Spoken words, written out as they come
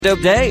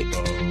Dope day.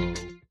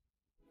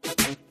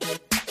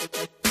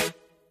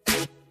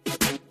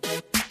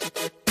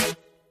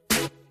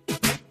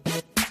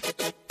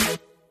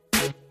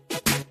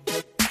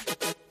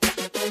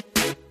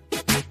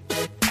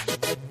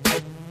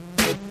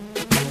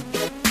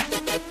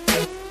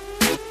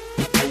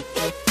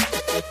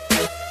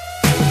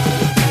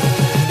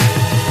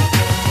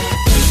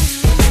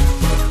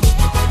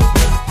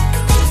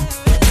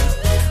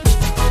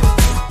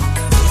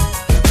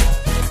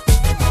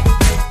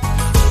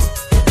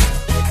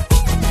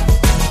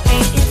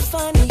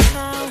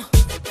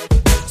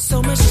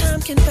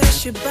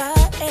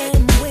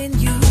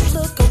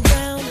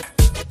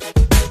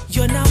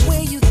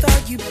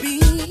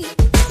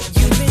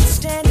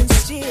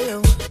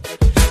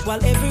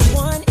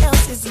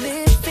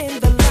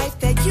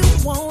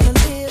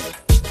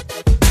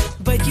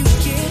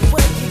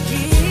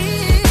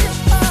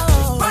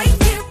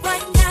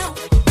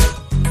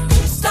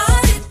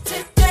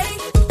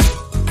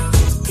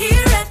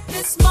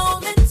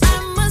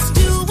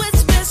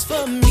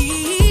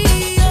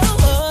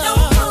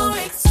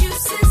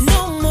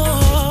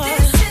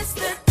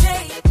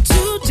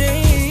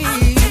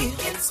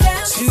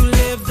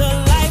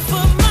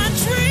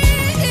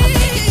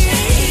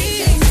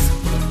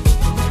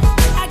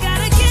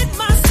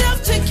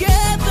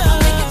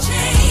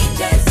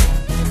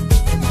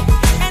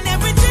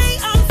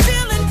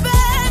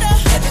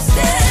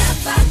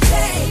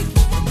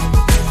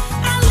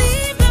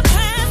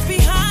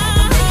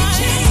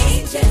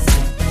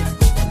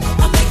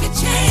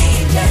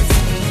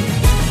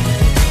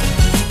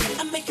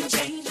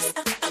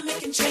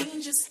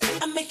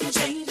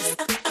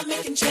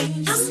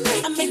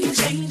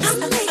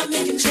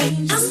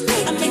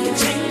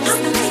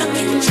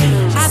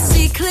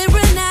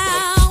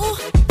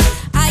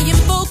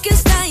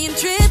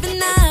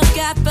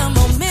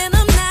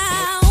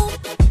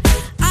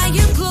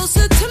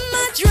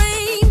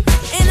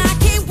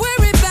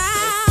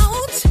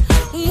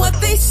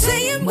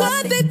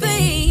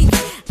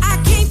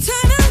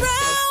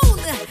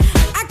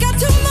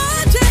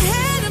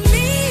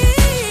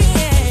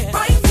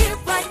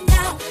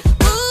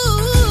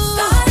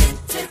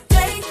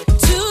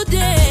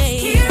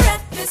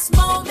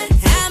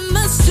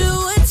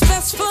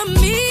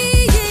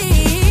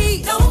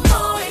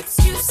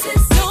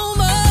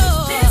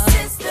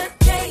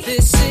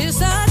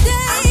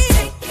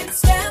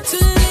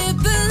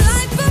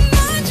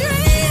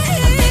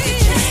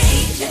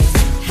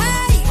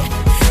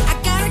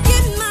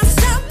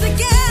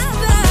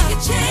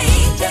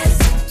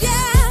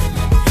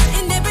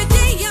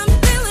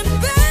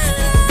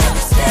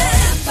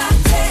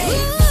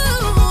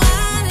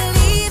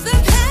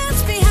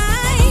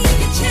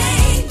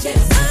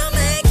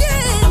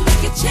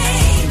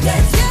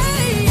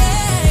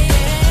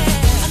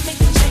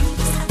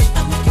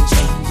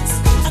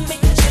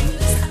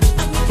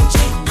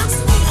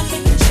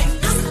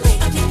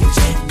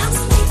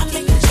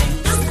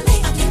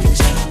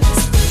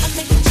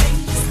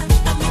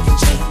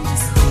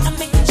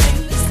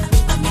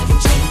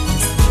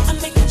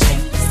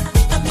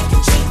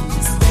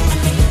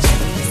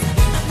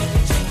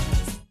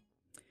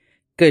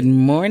 Good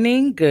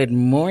morning, good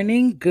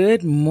morning,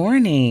 good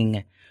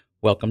morning.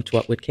 Welcome to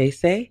What Would Kay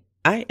Say?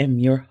 I am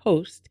your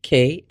host,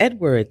 Kay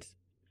Edwards.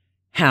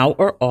 How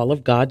are all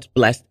of God's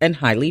blessed and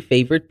highly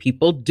favored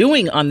people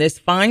doing on this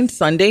fine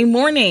Sunday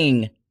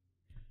morning?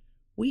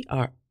 We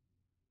are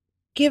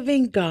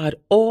giving God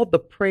all the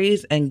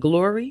praise and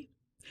glory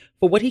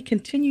for what he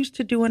continues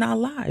to do in our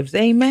lives.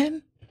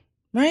 Amen?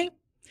 Right?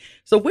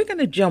 So we're going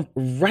to jump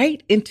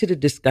right into the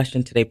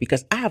discussion today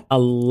because I have a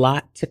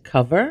lot to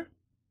cover.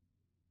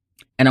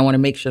 And I want to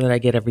make sure that I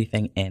get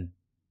everything in.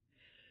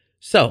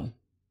 So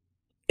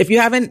if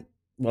you haven't,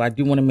 well, I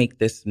do want to make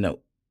this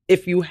note.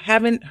 If you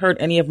haven't heard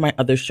any of my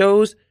other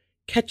shows,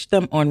 catch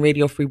them on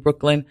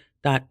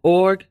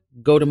radiofreebrooklyn.org.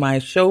 Go to my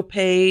show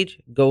page,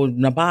 go to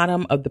the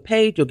bottom of the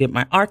page. You'll get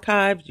my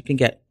archives. You can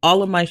get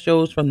all of my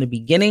shows from the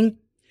beginning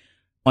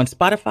on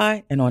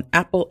Spotify and on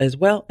Apple as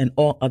well, and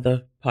all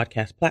other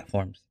podcast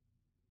platforms.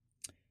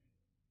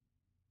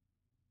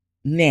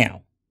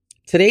 Now,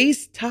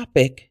 today's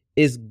topic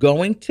is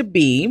going to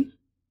be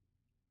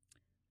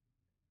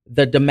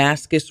the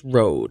Damascus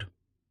Road.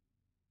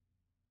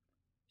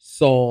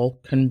 Saul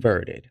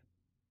converted.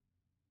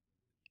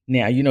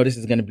 Now, you know this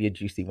is going to be a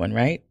juicy one,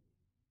 right?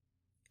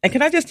 And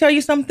can I just tell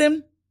you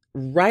something?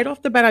 Right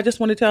off the bat, I just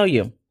want to tell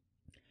you,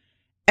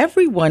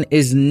 everyone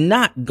is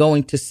not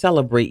going to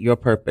celebrate your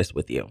purpose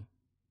with you.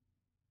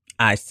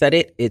 I said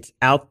it. It's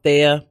out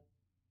there.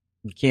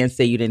 You can't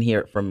say you didn't hear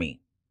it from me.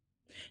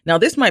 Now,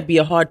 this might be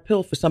a hard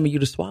pill for some of you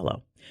to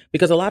swallow.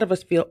 Because a lot of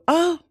us feel,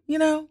 I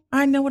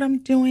know what I'm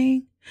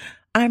doing.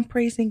 I'm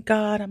praising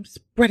God. I'm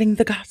spreading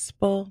the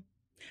gospel.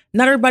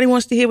 Not everybody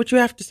wants to hear what you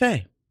have to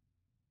say.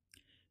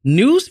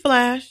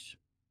 Newsflash,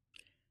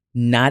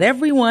 not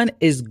everyone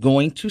is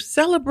going to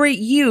celebrate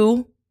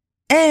you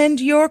and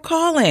your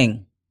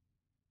calling.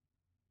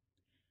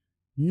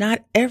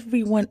 Not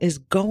everyone is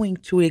going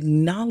to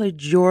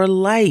acknowledge your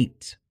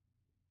light.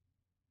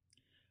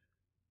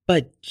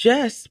 But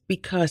just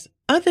because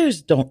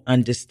others don't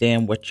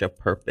understand what your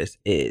purpose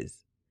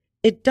is,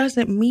 it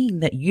doesn't mean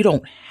that you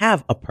don't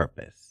have a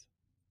purpose.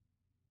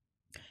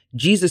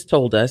 Jesus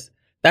told us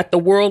that the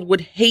world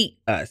would hate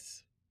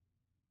us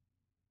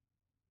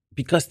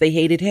because they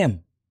hated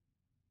him.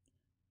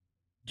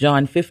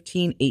 John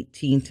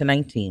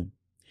 15:18-19.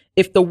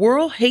 If the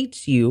world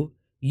hates you,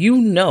 you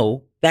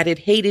know that it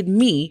hated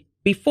me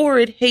before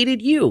it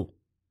hated you.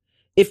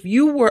 If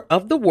you were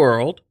of the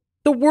world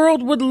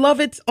would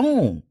love its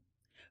own.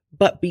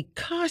 But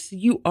because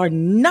you are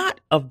not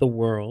of the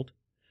world,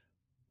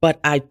 but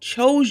I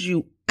chose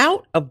you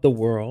out of the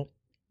world,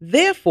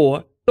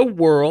 therefore the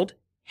world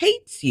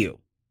hates you.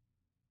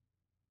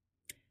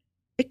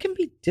 It can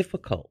be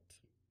difficult,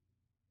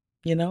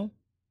 to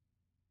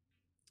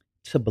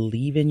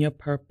believe in your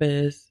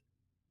purpose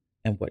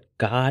and what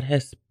God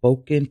has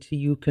spoken to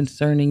you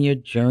concerning your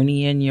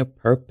journey and your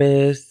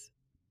purpose.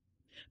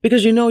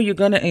 Because you're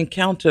going to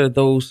encounter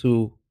those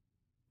who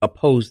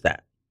oppose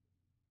that.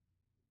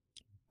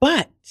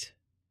 But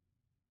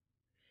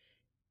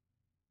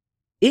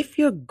if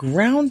you're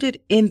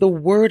grounded in the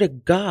Word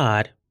of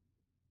God,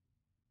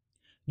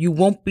 you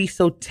won't be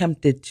so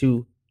tempted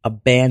to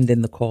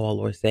abandon the call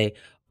or say,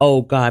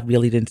 oh, God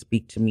really didn't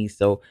speak to me,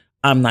 so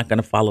I'm not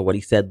going to follow what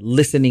he said,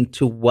 listening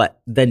to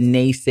what the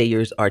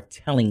naysayers are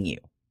telling you.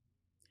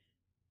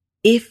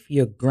 If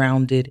you're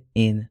grounded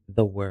in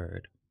the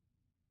Word.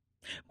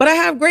 But I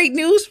have great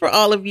news for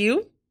all of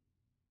you.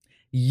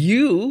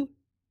 You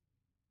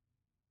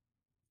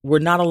were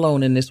not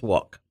alone in this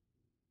walk.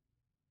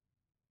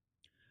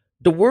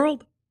 The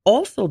world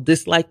also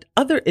disliked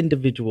other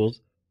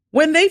individuals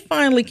when they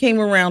finally came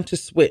around to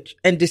switch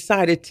and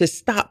decided to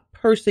stop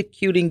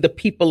persecuting the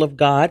people of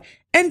God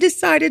and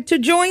decided to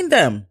join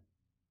them.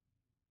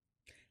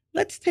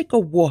 Let's take a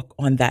walk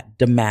on that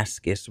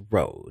Damascus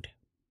road.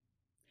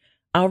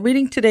 Our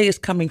reading today is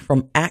coming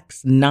from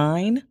Acts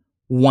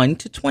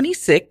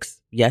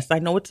 9:1-26. Yes, I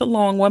know it's a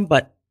long one,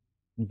 but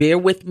bear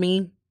with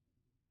me.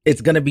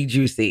 It's going to be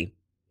juicy.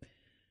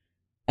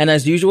 And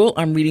as usual,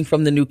 I'm reading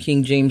from the New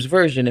King James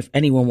Version if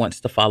anyone wants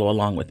to follow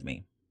along with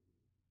me.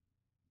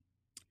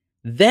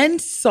 Then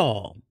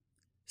Saul,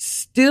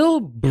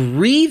 still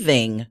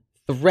breathing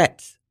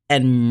threats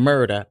and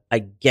murder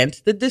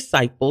against the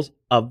disciples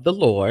of the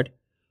Lord,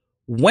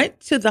 went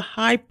to the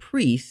high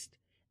priest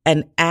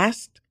and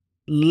asked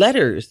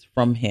letters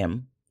from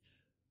him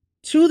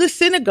to the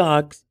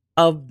synagogues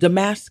of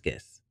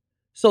Damascus,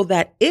 so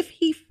that if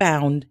he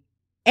found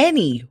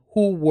any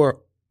who were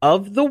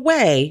of the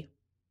way,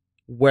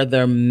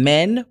 whether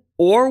men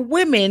or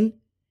women,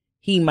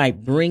 he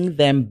might bring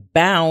them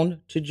bound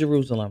to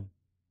Jerusalem.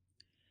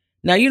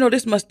 Now,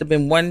 this must have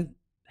been one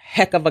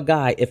heck of a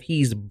guy if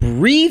he's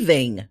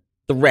breathing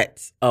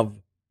threats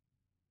of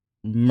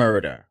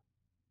murder,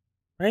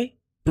 right?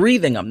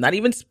 Breathing them, not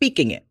even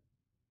speaking it.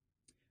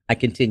 I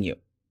continue.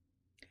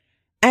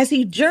 As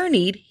he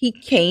journeyed, he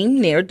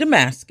came near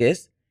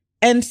Damascus,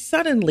 and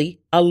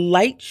suddenly a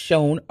light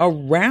shone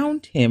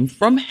around him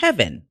from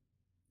heaven.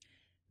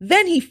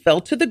 Then he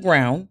fell to the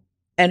ground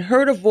and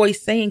heard a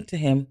voice saying to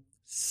him,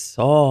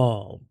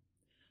 Saul,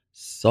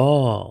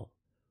 Saul,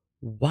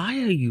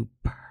 why are you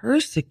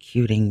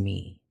persecuting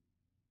me?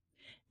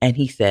 And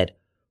he said,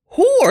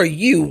 who are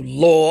you,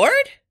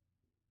 Lord?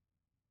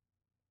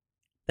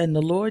 Then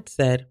the Lord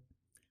said,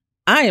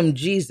 I am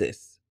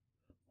Jesus,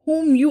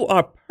 whom you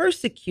are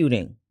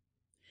persecuting.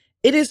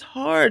 It is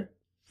hard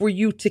for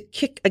you to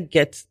kick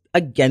against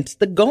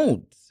the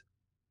goads.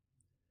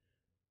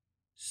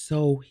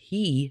 So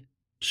he,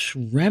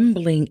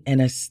 trembling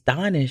and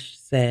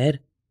astonished,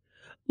 said,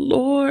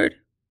 Lord,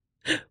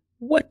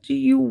 what do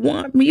you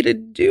want me to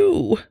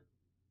do?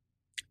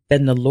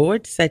 Then the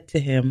Lord said to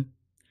him,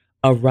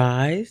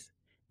 arise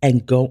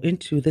and go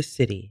into the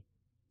city,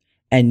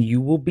 and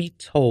you will be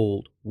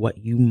told what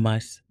you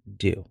must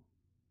do.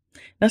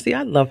 Now, see,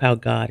 I love how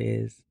God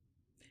is.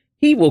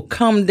 He will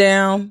come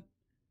down,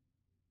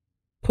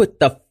 put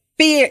the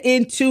fear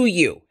into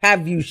you,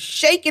 have you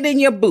shaking in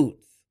your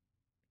boots,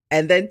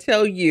 and then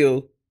tell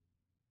you,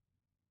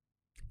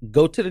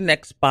 go to the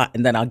next spot,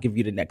 and then I'll give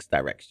you the next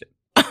direction.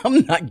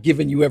 I'm not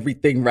giving you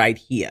everything right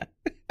here.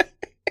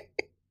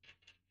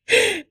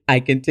 I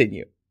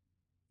continue.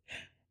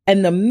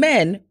 And the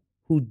men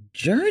who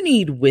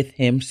journeyed with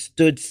him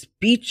stood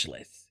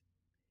speechless,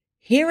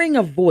 hearing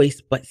a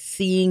voice but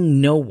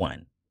seeing no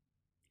one.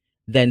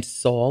 Then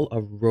Saul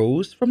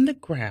arose from the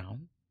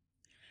ground,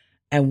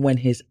 and when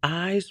his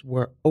eyes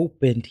were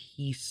opened,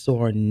 he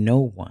saw no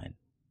one.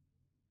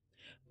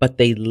 But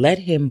they led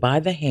him by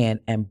the hand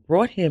and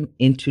brought him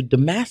into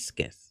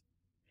Damascus.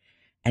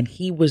 And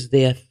he was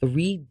there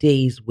 3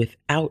 days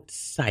without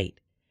sight,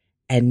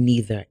 and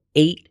neither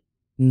ate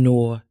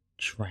nor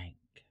drank.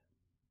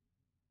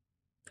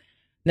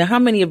 Now, how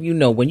many of you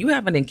know when you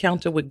have an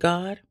encounter with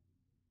God,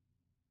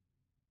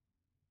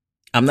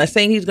 I'm not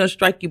saying he's going to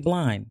strike you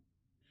blind,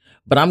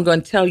 but I'm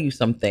going to tell you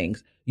some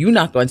things. You're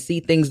not going to see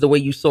things the way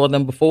you saw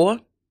them before.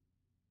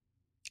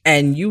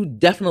 And you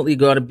definitely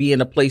got to be in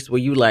a place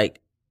where you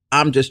like,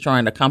 I'm just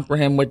trying to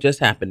comprehend what just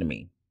happened to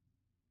me.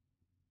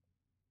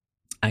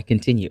 I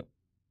continue.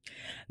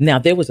 Now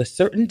there was a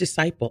certain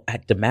disciple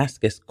at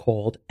Damascus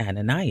called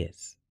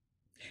Ananias.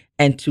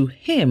 And to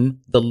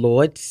him the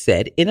Lord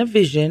said in a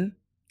vision,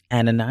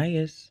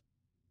 Ananias.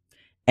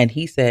 And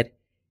he said,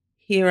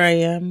 Here I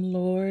am,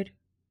 Lord.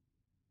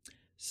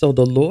 So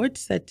the Lord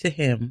said to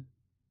him,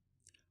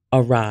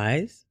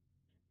 Arise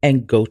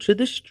and go to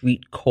the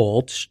street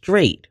called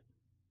Straight,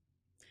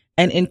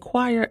 and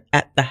inquire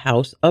at the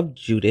house of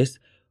Judas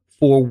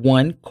for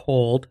one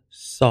called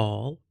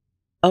Saul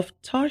of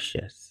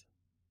Tarshish.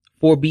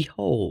 For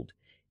behold,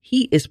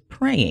 he is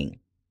praying,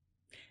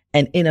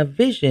 and in a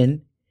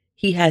vision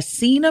he has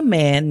seen a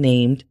man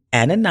named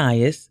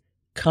Ananias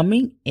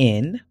coming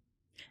in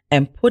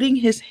and putting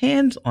his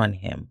hands on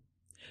him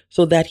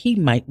so that he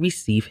might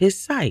receive his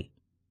sight.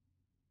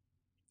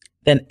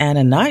 Then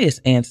Ananias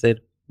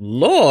answered,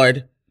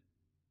 Lord,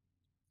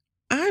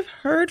 I've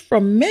heard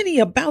from many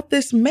about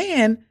this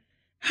man,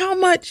 how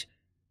much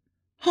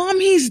harm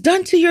he's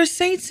done to your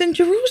saints in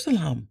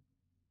Jerusalem.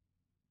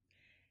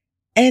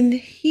 And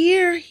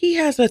here he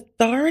has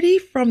authority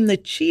from the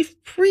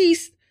chief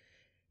priest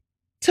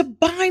to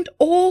bind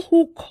all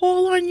who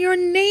call on your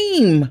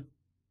name.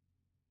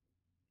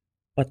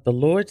 But the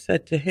Lord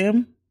said to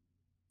him,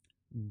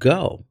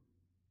 Go,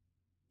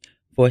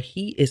 for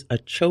he is a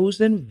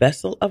chosen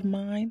vessel of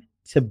mine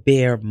to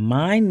bear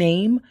my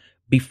name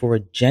before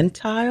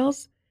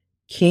Gentiles,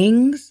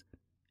 kings,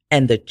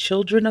 and the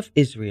children of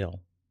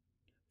Israel.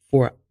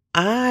 For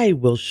I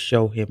will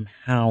show him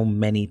how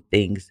many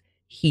things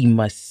he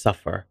must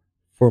suffer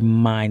for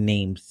my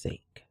name's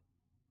sake.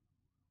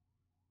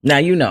 Now,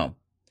 you know,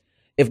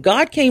 if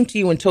God came to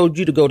you and told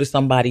you to go to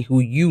somebody who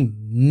you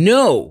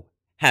know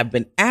have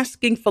been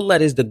asking for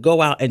letters to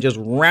go out and just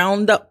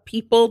round up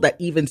people that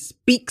even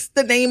speaks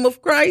the name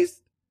of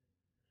Christ,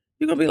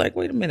 you're going to be like,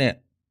 wait a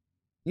minute.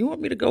 You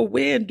want me to go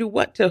where and do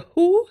what to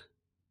who?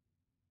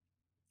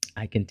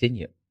 I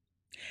continue.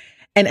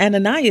 And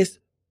Ananias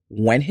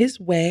went his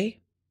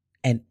way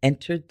and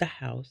entered the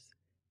house,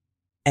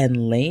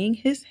 and laying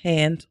his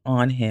hands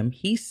on him,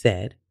 he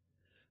said,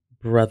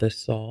 Brother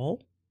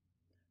Saul,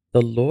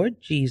 the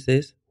Lord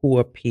Jesus, who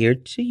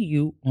appeared to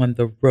you on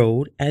the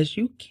road as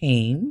you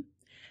came,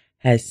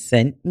 has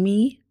sent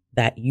me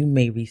that you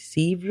may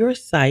receive your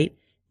sight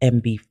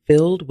and be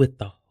filled with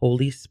the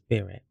Holy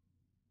Spirit.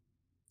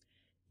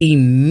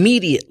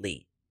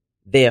 Immediately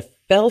there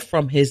fell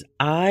from his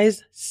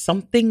eyes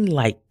something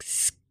like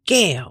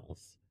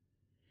scales,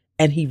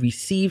 and he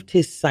received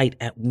his sight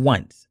at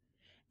once,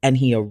 and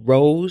he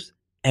arose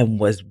and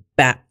was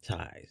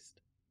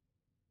baptized.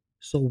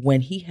 So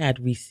when he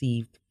had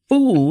received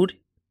food,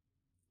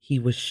 he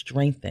was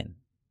strengthened.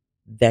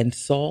 Then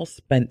Saul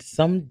spent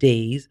some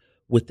days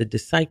with the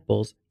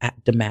disciples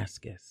at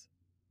Damascus.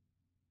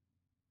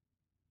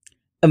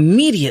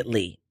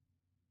 Immediately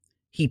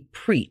he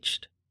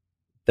preached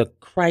the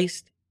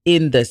Christ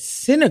in the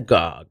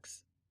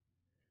synagogues,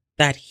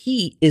 that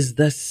he is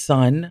the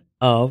Son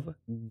of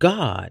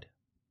God.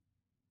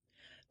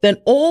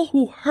 Then all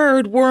who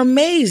heard were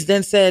amazed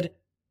and said,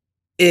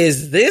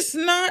 Is this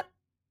not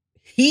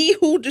he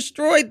who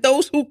destroyed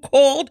those who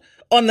called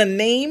on the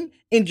name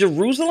in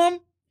Jerusalem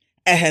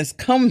and has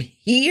come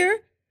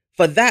here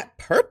for that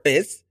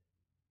purpose,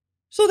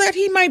 so that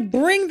he might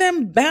bring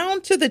them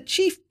bound to the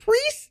chief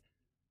priests?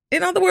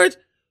 In other words,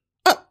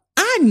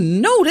 I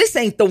know this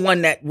ain't the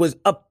one that was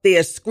up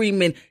there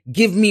screaming,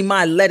 Give me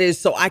my letters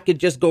so I could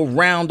just go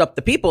round up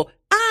the people.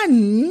 I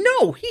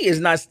know he is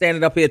not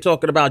standing up here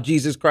talking about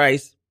Jesus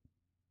Christ.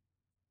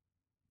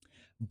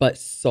 But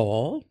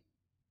Saul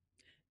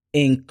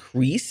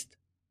increased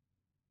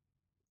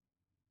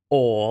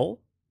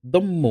all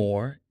the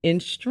more in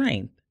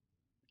strength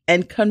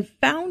and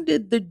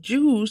confounded the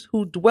Jews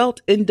who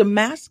dwelt in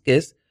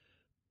Damascus,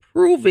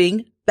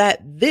 proving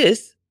that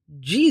this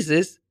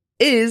Jesus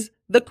is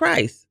the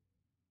Christ.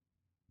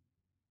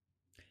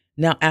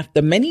 Now,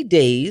 after many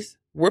days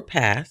were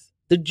passed,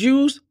 the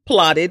Jews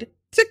plotted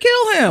to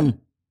kill him.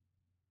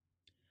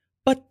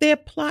 But their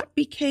plot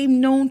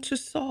became known to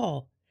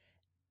Saul,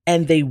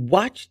 and they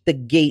watched the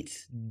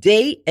gates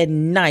day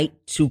and night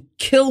to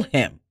kill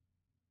him.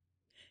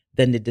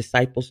 Then the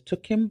disciples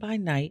took him by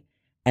night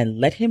and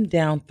let him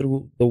down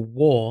through the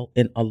wall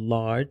in a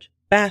large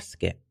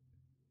basket.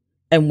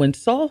 And when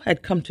Saul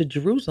had come to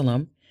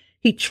Jerusalem,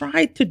 he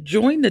tried to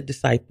join the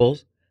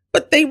disciples,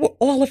 but they were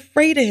all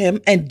afraid of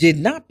him and did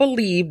not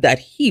believe that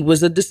he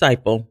was a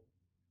disciple.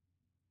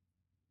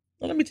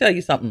 Well, let me tell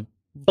you something.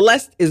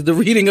 Blessed is the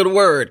reading of the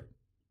word.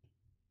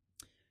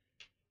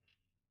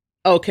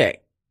 Okay.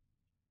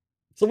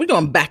 So we're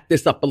going to back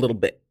this up a little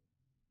bit.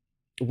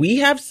 We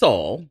have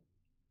Saul,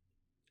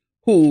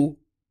 who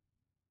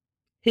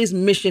his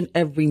mission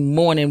every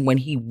morning when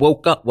he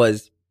woke up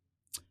was,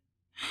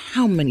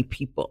 how many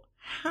people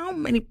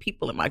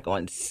am I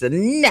going to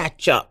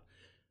snatch up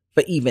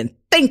for even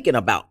thinking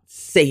about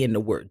saying the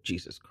word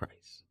Jesus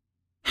Christ?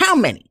 How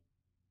many?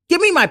 Give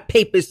me my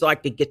papers so I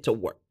could get to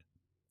work.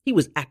 He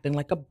was acting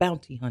like a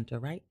bounty hunter,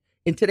 right?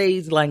 In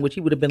today's language,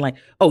 he would have been like,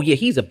 oh yeah,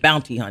 he's a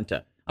bounty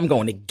hunter. I'm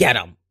going to get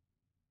him.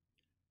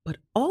 But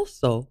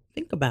also,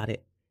 think about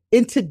it.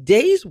 In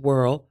today's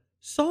world,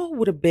 Saul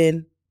would have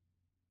been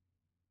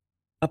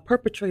a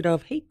perpetrator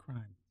of hate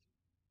crime,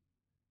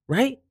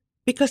 right?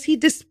 Because he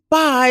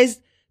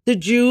despised the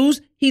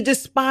Jews. He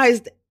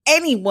despised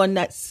anyone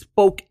that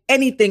spoke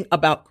anything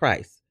about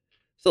Christ.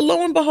 So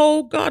lo and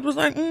behold, God was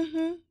like,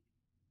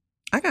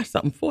 I got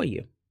something for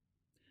you.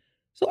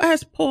 So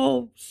as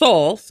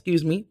Saul,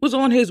 was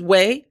on his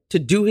way to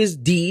do his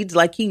deeds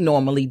like he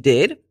normally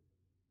did,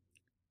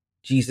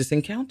 Jesus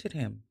encountered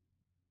him.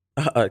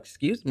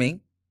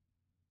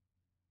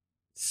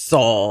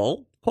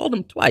 Saul called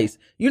him twice.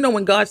 You know,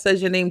 when God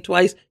says your name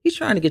twice, he's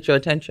trying to get your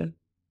attention.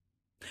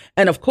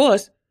 And of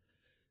course,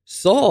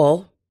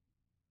 Saul,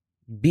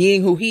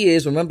 being who he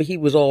is, remember he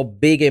was all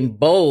big and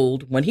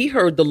bold. When he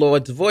heard the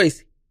Lord's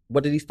voice,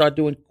 what did he start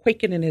doing?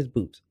 Quaking in his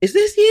boots. Is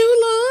this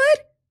you,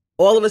 Lord?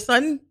 All of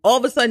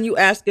a sudden you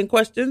asking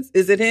questions.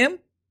 Is it him?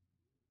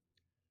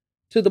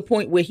 To the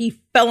point where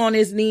he fell on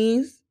his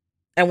knees.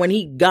 And when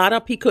he got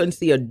up, he couldn't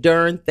see a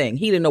darn thing.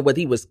 He didn't know whether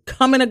he was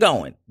coming or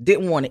going.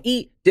 Didn't want to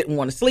eat. Didn't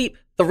want to sleep.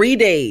 3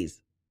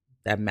 days.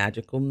 That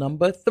magical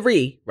number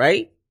 3,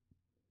 right?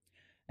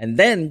 And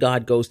then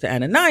God goes to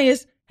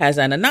Ananias, has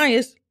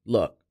Ananias,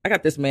 look, I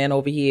got this man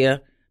over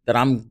here that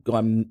I'm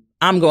going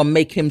to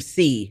make him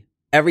see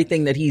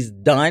everything that he's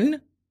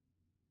done.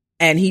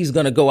 And he's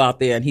going to go out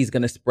there and he's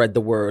going to spread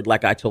the word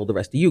like I told the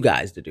rest of you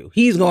guys to do.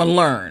 He's going to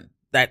learn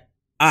that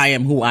I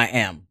am who I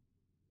am.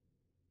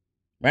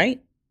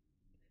 Right?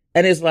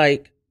 And it's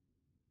like,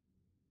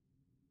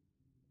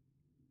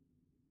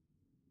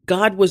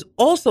 God was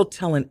also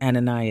telling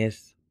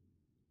Ananias,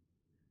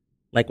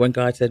 like when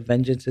God said,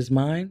 vengeance is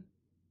mine.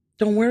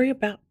 Don't worry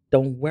about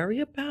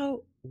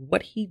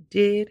what he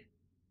did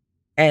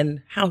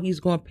and how he's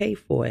going to pay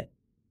for it.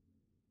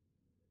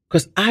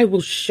 Because I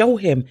will show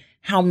him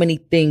how many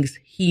things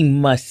he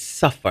must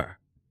suffer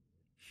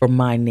for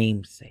my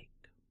name's sake.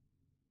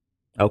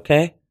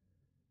 Okay?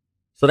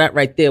 So that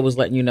right there was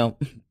letting you know,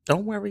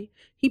 don't worry.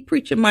 He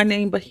preaching my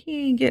name, but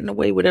he ain't getting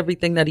away with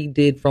everything that he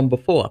did from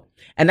before.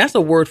 And that's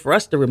a word for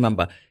us to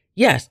remember.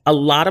 Yes, a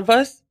lot of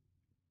us,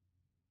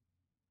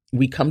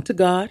 we come to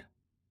God.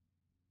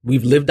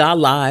 We've lived our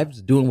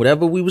lives doing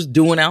whatever we was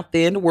doing out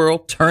there in the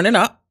world, turning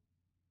up.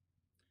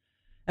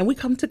 And we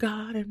come to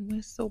God and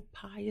we're so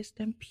pious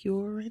and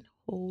pure and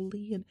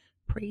holy and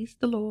praise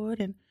the Lord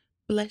and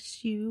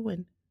bless you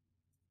and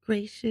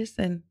gracious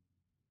and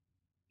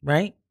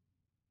right.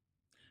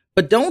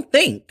 But don't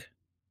think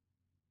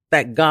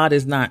that God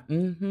is not,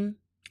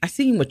 I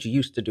seen what you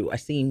used to do. I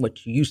seen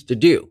what you used to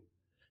do.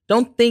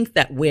 Don't think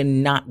that we're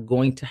not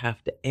going to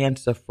have to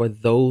answer for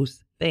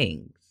those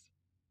things.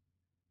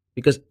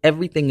 Because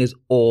everything is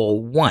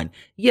all one.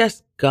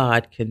 Yes,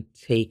 God can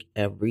take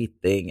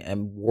everything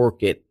and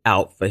work it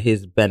out for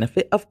his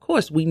benefit. Of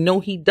course, we know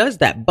he does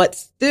that. But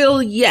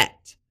still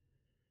yet,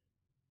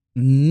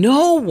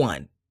 no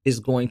one is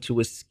going to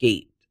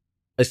escape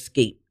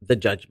the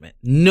judgment.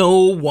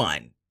 No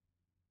one,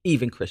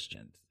 even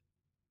Christians.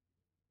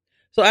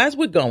 So as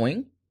we're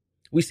going,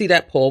 we see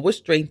that Paul was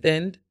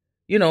strengthened.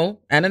 You know,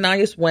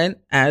 Ananias went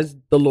as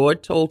the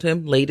Lord told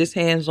him, laid his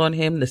hands on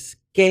him. The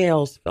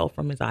scales fell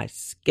from his eyes.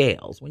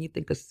 Scales. When you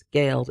think of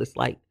scales, it's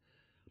like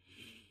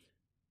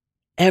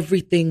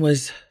everything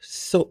was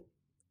so,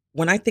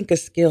 when I think of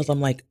scales, I'm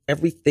like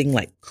everything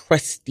like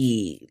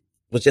crusty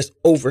was just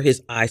over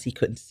his eyes. He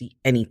couldn't see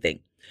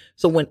anything.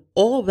 So when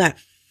all that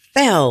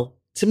fell,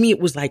 to me, it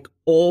was like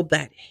all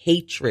that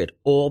hatred,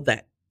 all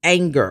that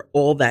anger,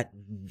 all that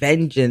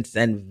vengeance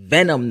and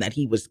venom that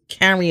he was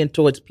carrying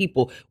towards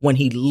people when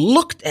he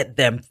looked at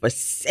them for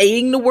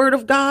saying the word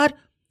of God,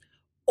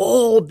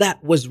 all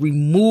that was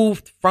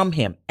removed from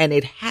him. And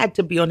it had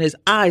to be on his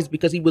eyes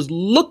because he was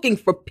looking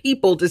for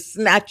people to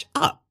snatch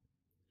up.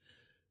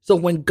 So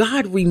when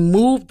God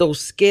removed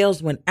those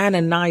scales, when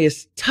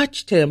Ananias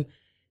touched him,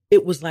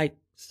 it was like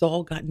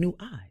Saul got new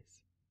eyes.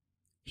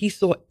 He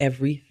saw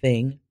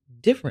everything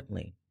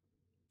differently.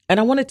 And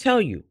I want to tell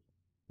you,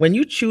 when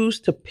you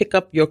choose to pick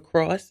up your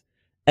cross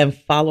and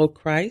follow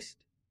Christ,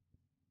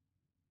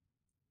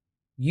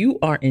 you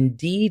are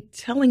indeed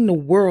telling the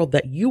world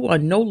that you are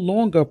no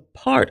longer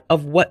part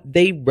of what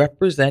they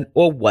represent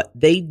or what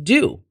they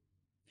do.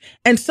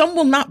 And some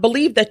will not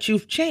believe that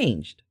you've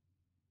changed.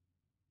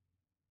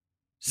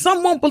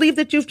 Some won't believe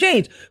that you've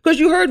changed because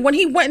you heard when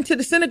he went into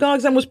the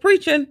synagogues and was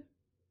preaching,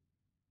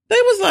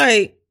 they was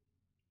like,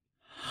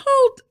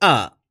 hold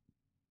up.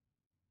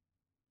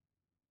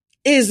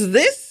 Is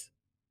this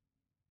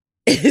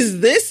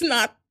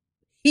not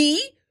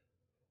he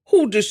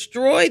who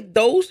destroyed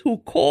those who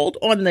called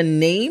on the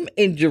name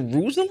in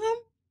Jerusalem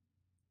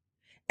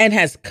and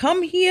has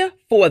come here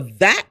for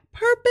that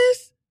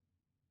purpose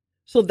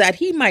so that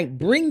he might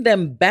bring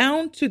them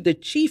bound to the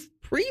chief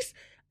priest?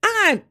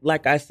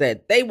 Like I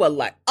said, they were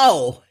like,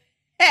 oh,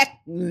 heck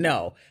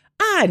no.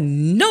 I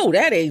know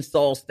that ain't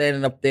Saul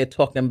standing up there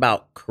talking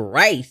about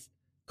Christ.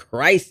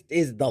 Christ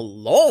is the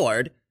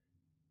Lord.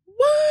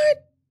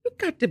 What? You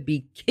got to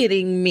be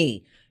kidding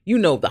me. You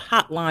know, the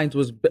hotlines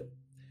was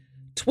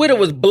Twitter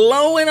was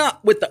blowing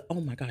up with the, oh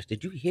my gosh,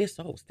 did you hear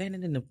Saul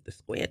standing in the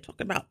square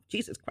talking about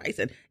Jesus Christ?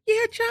 And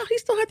yeah, child, he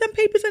still had them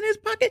papers in his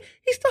pocket.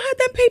 He still had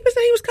them papers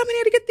that he was coming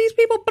here to get these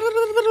people.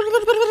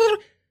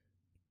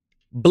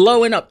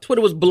 Blowing up.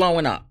 Twitter was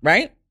blowing up,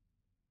 right?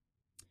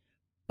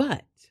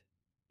 But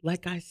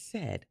like I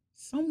said,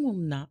 some will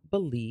not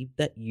believe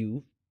that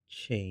you've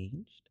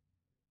changed.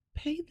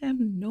 Pay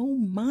them no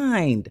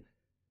mind.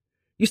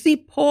 You see,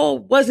 Paul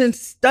wasn't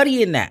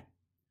studying that.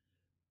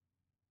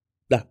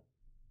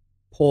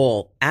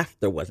 Paul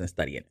after wasn't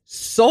studying.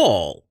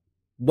 Saul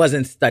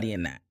wasn't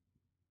studying that.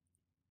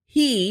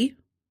 He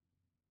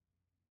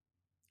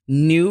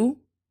knew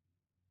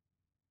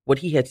what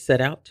he had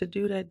set out to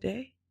do that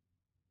day,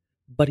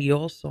 but he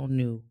also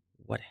knew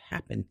what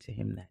happened to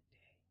him that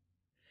day.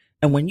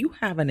 And when you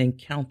have an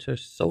encounter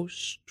so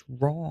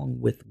strong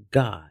with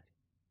God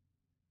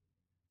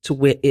to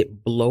where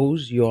it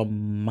blows your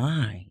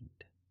mind,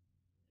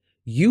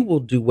 you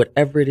will do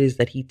whatever it is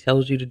that he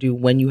tells you to do,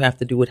 when you have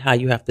to do it, how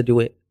you have to do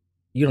it.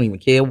 You don't even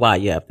care why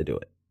you have to do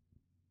it.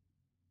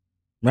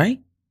 Right?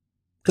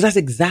 Because that's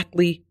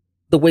exactly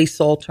the way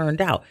Saul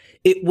turned out.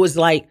 It was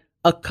like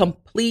a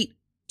complete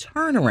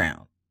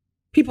turnaround.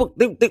 People,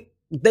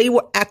 they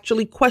were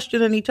actually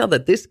questioning each other.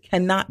 This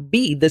cannot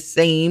be the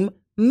same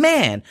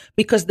man,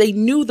 because they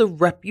knew the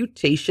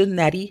reputation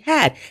that he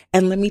had.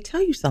 And let me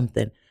tell you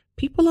something.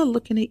 People are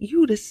looking at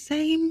you the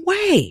same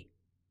way.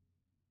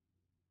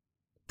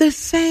 The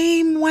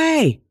same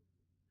way.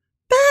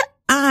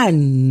 I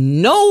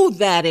know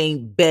that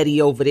ain't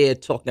Betty over there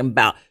talking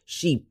about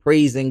she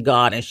praising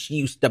God and she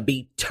used to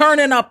be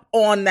turning up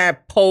on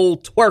that pole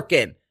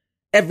twerking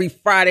every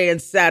Friday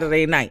and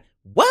Saturday night.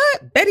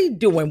 What? Betty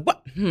doing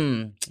what?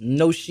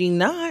 No, she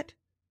not.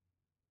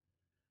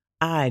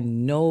 I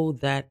know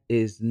that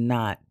is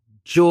not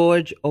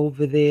George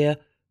over there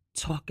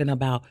talking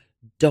about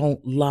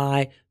don't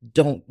lie,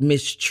 don't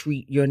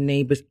mistreat your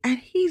neighbors. And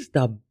he's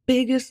the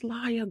biggest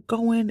liar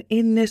going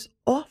in this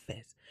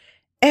office.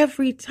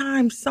 Every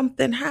time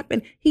something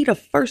happened, he the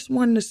first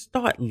one to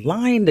start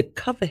lying to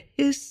cover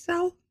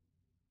himself.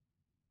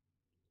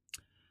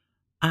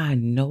 I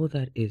know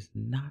that is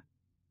not.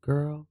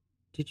 Girl,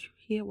 did you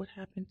hear what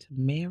happened to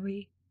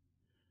Mary?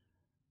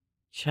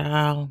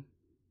 Child,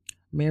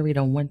 Mary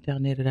done went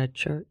down there to that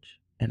church,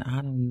 and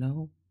I don't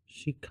know.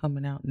 She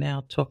coming out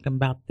now talking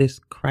about this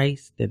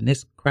Christ,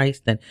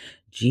 and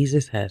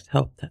Jesus has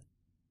helped her.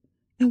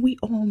 And we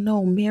all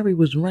know Mary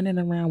was running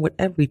around with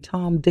every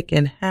Tom, Dick,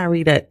 and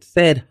Harry that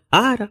said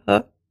hi to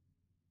her.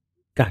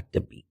 Got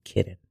to be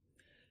kidding.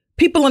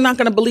 People are not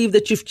going to believe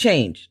that you've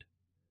changed.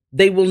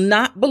 They will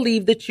not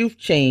believe that you've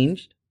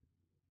changed.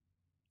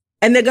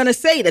 And they're going to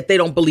say that they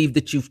don't believe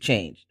that you've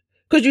changed.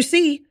 Because you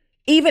see,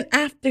 even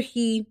after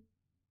the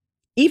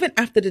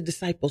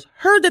disciples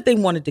heard that they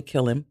wanted to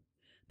kill him,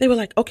 they were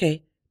like,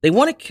 okay, they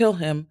want to kill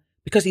him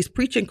because he's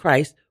preaching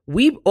Christ.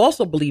 We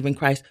also believe in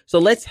Christ, so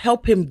let's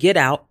help him get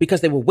out,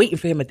 because they were waiting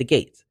for him at the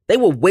gates. They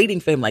were waiting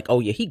for him like, oh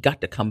yeah, he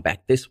got to come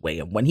back this way.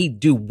 And when he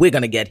do, we're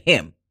going to get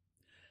him.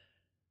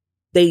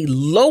 They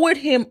lowered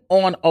him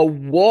on a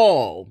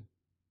wall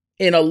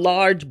in a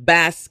large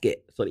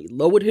basket. So they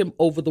lowered him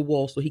over the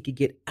wall so he could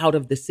get out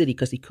of the city,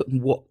 because he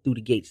couldn't walk through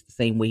the gates the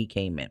same way he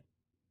came in.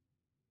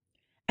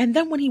 And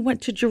then when he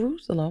went to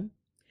Jerusalem,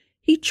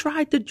 he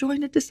tried to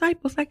join the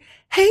disciples like,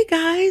 hey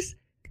guys,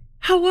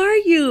 how are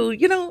you?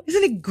 You know,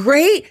 isn't it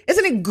great?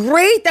 Isn't it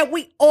great that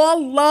we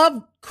all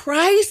love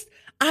Christ?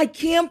 I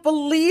can't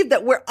believe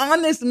that we're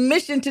on this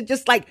mission to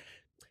just like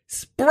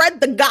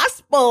spread the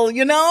gospel,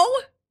 you know?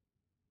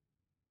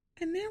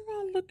 And they're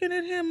all looking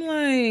at him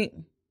like,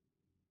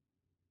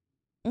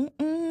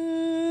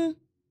 And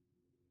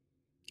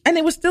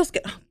they were still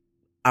scared.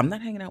 I'm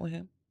not hanging out with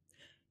him.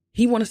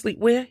 He want to sleep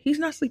where? He's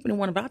not sleeping in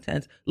one of our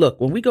tents. Look,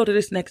 when we go to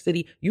this next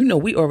city, you know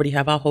we already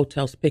have our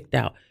hotels picked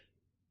out.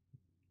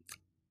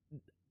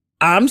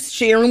 I'm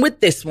sharing with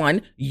this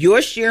one.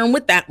 You're sharing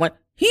with that one.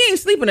 He ain't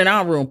sleeping in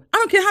our room. I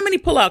don't care how many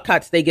pull-out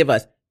cots they give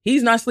us.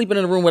 He's not sleeping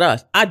in the room with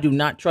us. I do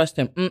not trust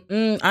him.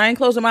 I ain't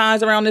closing my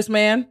eyes around this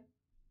man.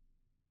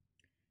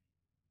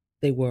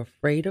 They were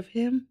afraid of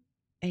him,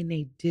 and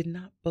they did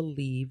not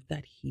believe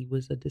that he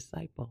was a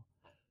disciple.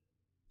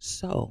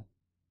 So,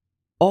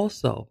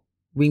 also,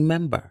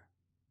 remember,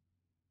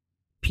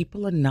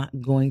 people are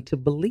not going to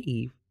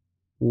believe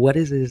what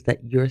it is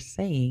that you're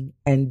saying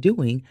and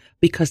doing,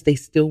 because they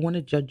still want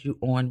to judge you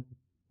on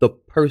the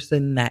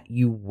person that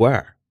you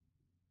were.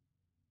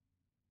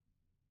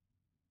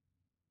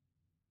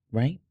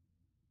 Right?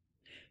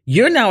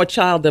 You're now a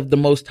child of the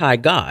Most High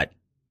God.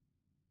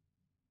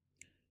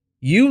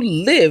 You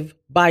live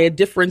by a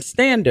different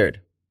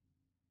standard.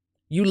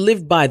 You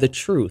live by the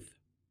truth,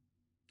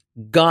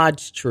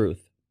 God's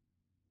truth.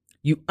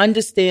 You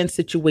understand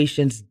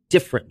situations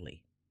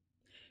differently.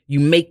 You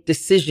make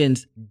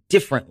decisions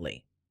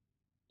differently.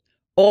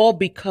 All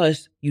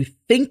because you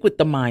think with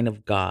the mind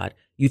of God,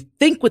 you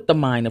think with the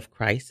mind of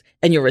Christ,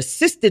 and you're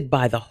assisted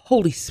by the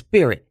Holy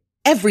Spirit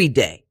every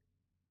day.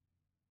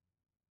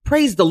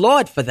 Praise the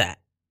Lord for that.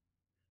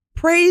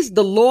 Praise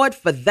the Lord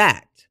for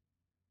that.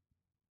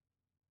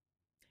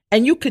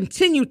 and you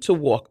continue to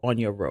walk on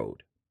your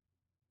road.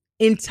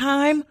 In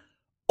time,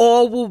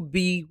 all will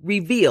be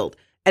revealed,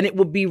 and it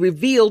will be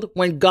revealed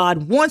when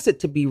God wants it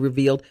to be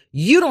revealed.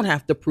 You don't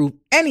have to prove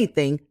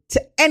anything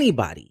to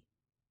anybody.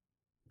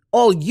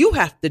 All you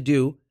have to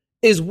do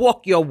is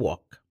walk your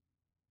walk.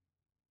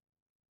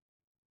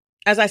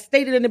 As I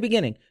stated in the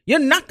beginning, you're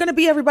not going to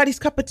be everybody's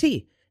cup of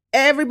tea.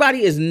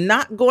 Everybody is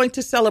not going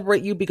to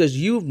celebrate you because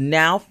you've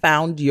now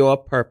found your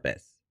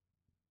purpose.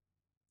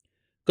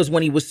 Because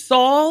when he was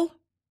Saul,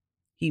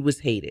 he was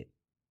hated.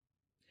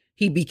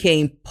 He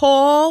became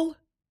Paul,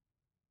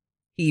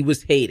 he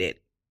was hated.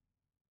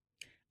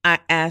 I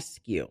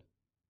ask you,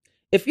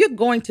 if you're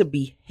going to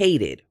be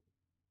hated,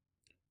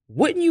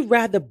 wouldn't you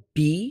rather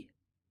be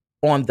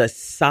on the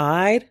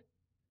side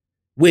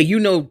where you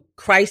know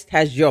Christ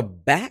has your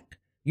back?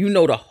 You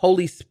know the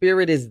Holy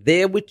Spirit is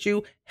there with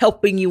you,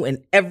 helping you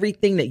in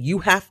everything that you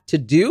have to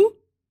do?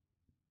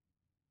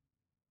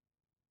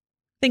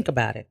 Think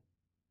about it.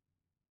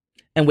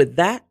 And with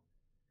that,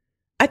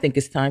 I think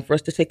it's time for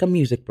us to take a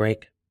music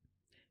break.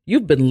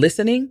 You've been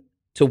listening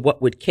to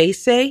What Would Kay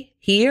Say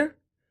here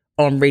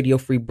on Radio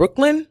Free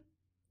Brooklyn,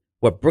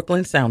 what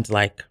Brooklyn sounds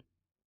like.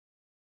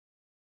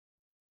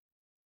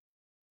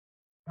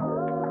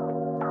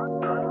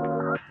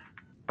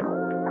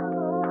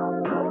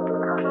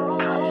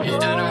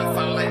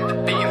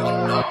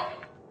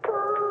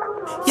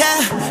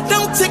 Yeah,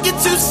 don't take it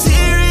too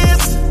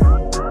serious.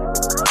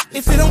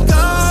 If it don't go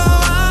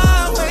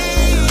our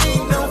way,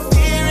 ain't no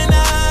fear in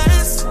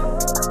us.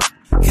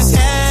 'Cause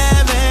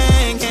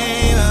heaven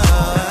came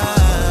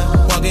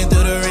up. Walking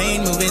through the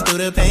rain, moving through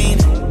the pain.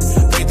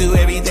 Break through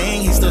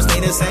everything, he still stay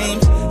the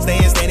same.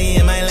 Staying steady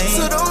in my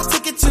lane. So don't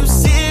take it too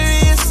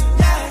serious.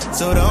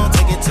 So don't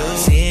take it too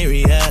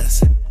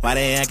serious. Why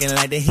they acting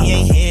like that he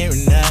ain't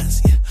hearing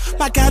us?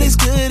 My God is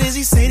good as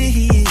he say that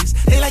he is.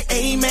 They like,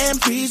 amen,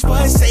 preach,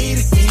 boy, say it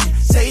again,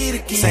 say it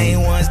again.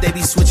 Same ones, they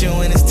be switching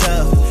when it's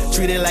tough.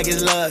 Treat it like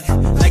it's luck,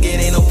 like it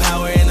ain't no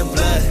power in the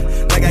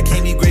blood. Like I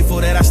can't be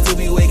grateful that I still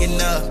be waking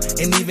up.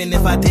 And even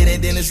if I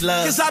didn't, then it's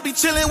love. 'Cause I be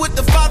chilling with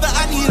the Father,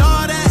 I need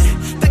all that.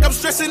 Think I'm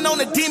stressing on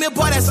the demon,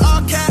 boy, that's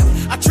all cap.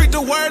 I treat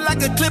the word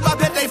like a clip, I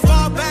bet they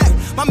fall back.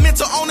 My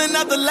mental on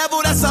another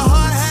level, that's a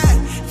hard hat.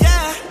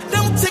 Yeah,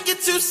 don't take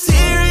it too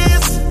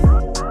serious.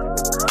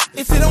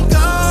 If it don't go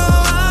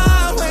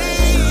our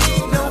way,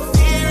 ain't no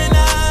fear in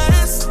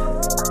us.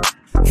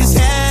 'Cause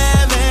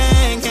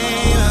heaven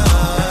came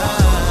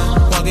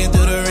up. Walking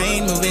through the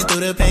rain, moving through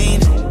the pain.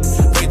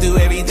 Break through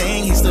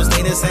everything, he still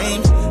stay the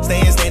same.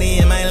 Staying steady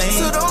in my lane.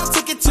 So don't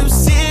take it too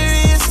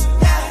serious.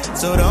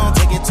 So don't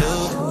take it too.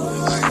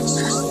 Like,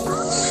 seriously,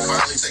 they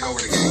finally take over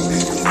the game.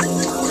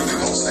 What are they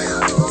gonna say? You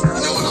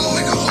know what, I'm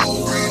gonna make a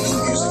whole brand new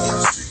music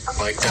industry.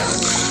 Like that.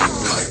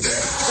 Like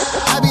that.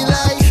 I be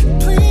like,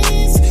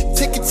 please,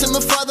 take it to my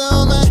Father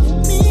on my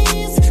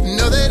knees.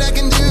 Know that I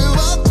can do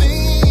all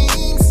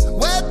things.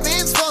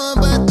 Weapons form,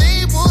 but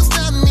they won't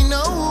stop me,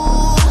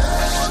 no.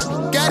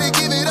 Gotta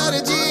give it all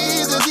to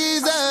Jesus,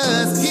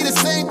 Jesus. He the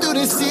same through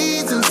the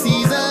seasons.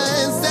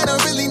 That I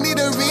really need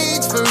to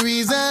reach for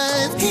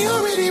reasons. He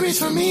already reached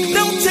for me.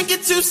 Don't take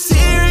it too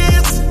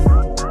serious.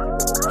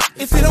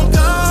 If it don't go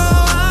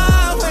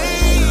our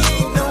way,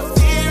 ain't no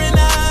fear in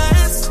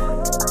us.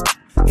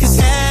 'Cause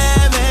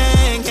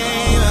heaven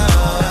came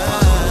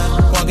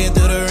up. Walking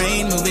through the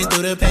rain, moving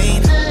through the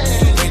pain.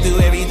 Break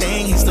through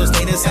everything, he still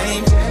stay the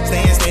same.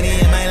 Staying steady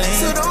in my lane.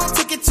 So don't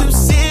take it too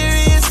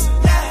serious.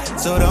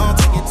 So don't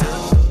take it too.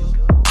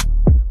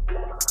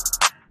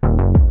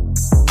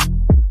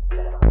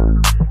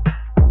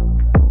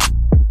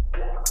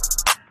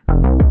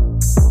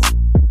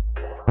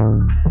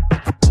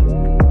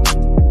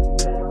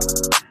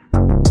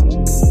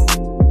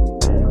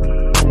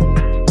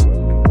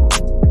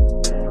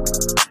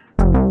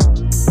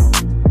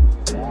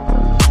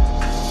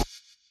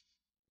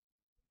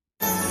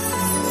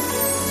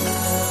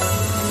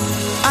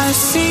 I've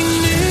seen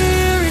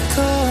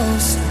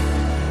miracles,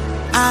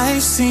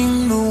 I've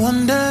seen the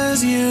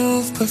wonders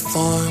you've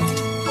performed.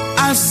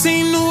 I've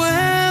seen the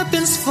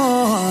weapons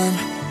form,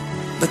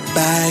 but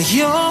by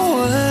your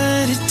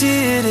word it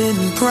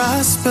didn't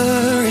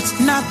prosper. It's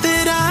not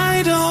that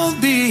I don't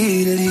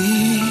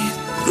believe,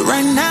 but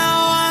right now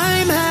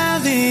I'm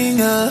having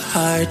a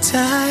hard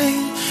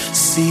time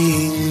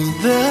seeing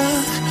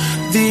the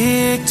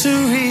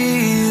victory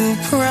you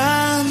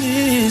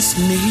promised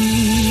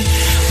me.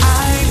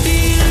 I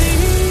believe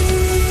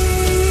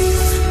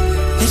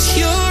that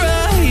you're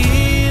a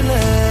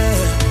healer,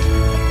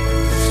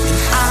 and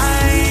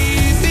I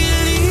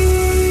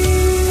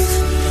believe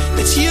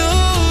that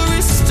you'll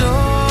restore.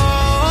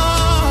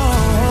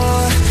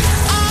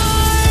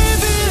 I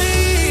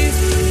believe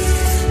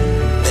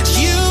that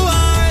you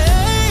are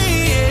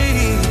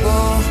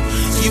able.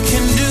 You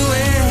can do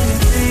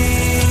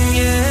anything,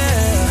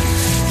 yeah.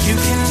 You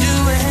can do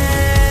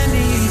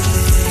anything.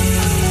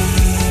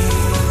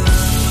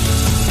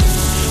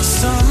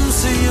 Some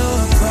say you're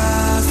a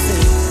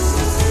prophet,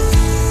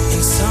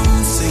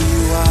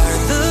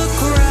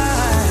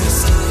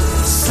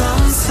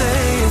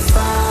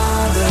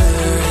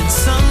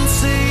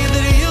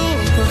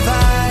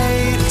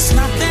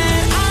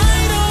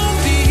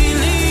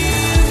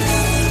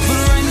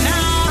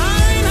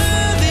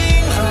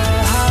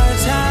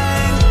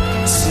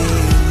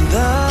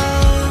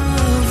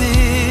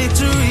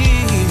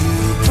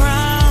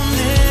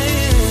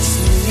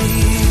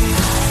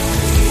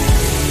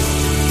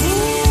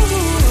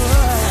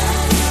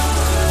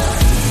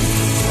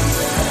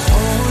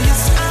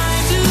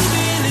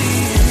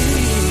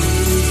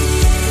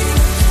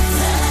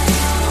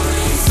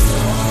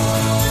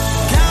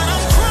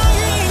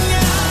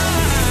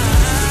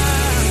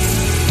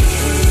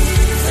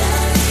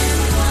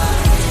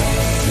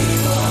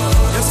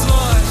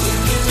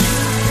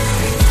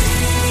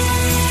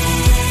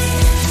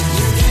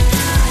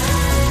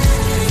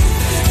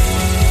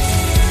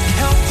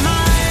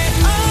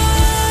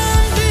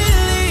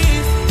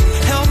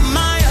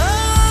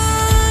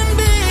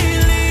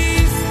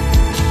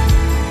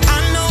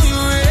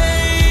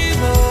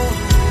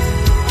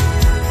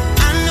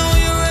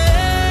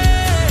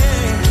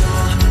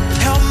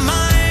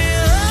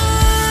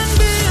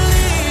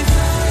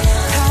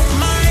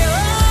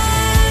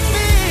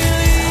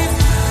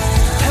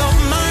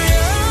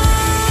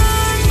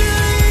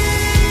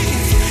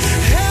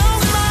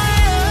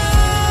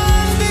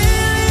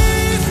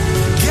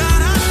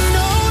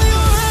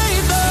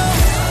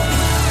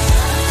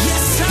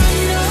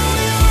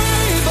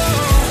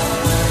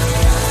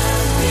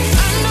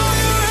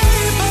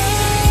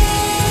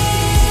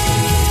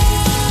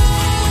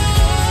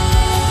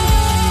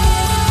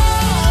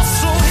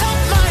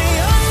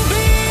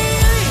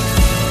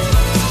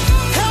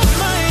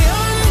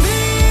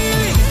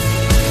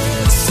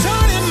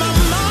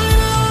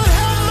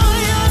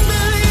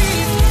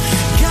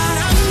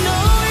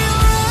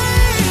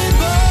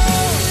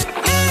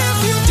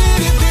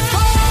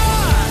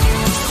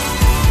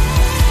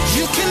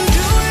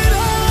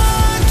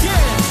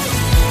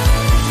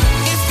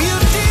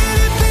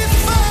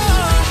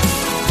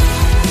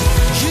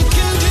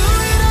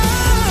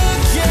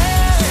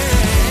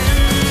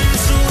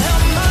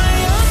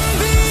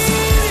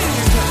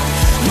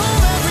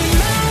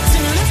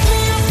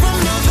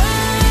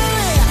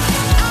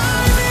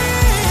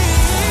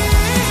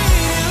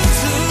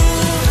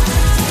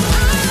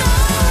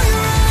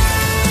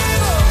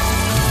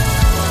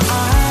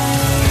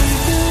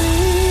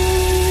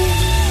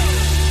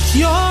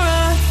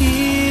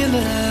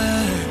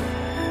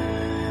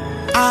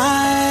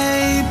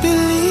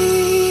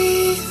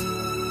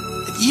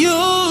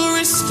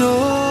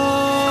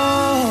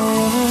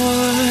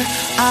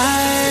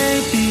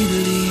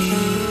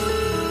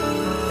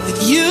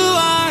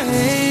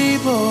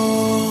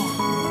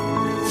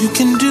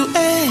 can do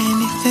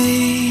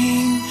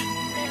anything.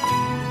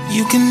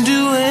 You can do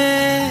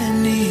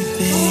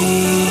anything.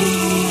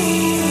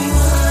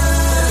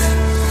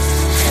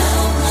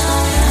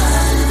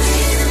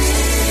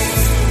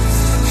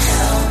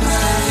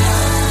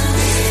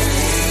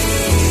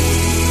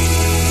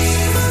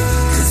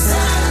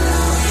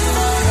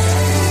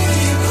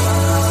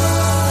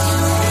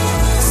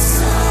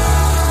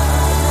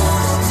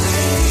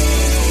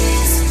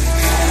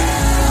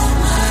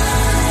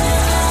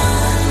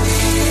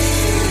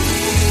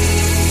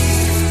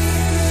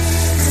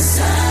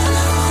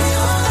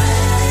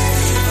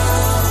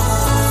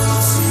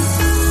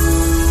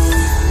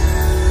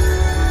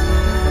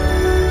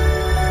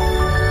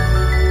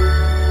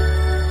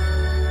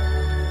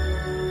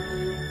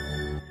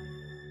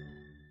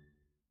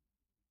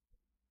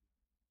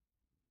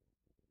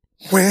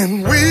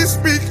 When we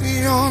speak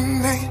your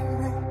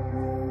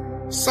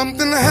name,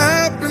 something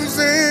happens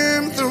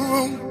in the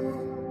room.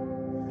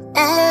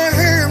 Our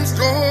hands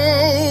go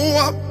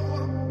up.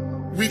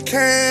 We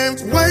can't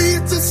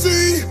wait to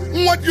see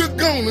what you're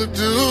gonna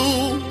do.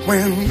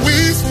 When we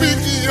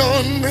speak your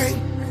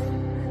name,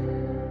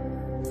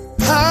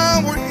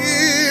 power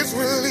is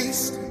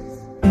released.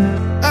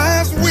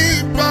 As we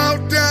bow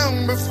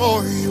down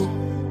before you,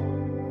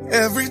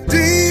 every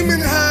demon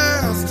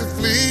has to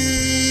flee.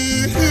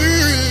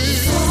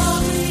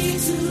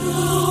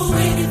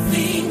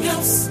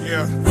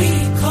 Yeah. We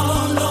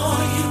call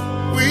on you.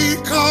 We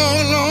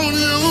call on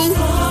you.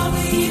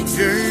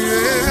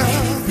 Yeah.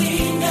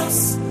 Anything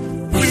else.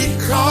 We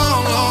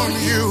call on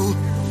you.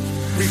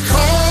 We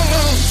call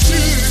on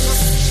Jesus.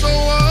 Show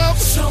up.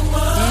 Show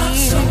up.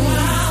 Show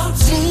out.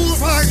 Move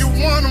how you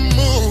wanna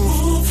move.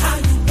 Move how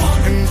you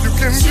want. And you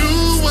can do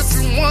what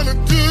you wanna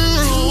do.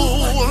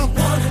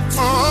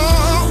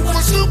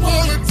 What you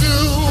wanna do.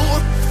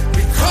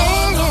 We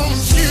call on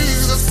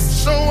Jesus.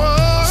 Show up.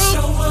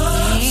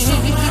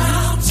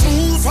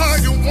 How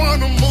you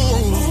wanna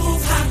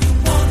move.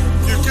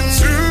 You can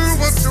do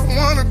what you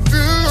wanna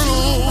do.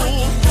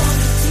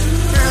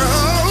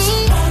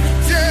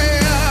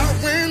 Yeah,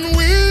 when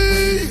we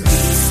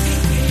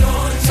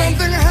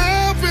something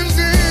happens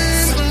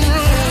in the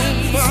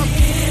room,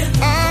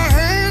 our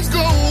hands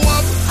go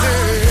up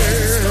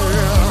there.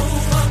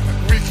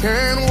 We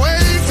can't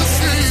wait to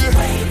see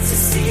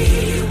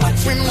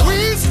when we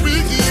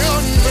speak your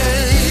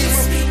name.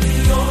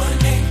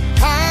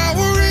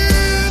 Power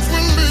is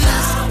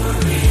released.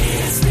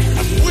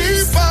 We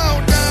bow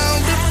down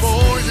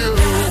before you.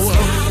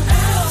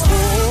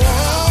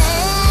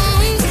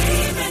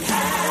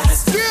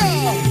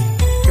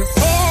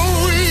 Before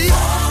we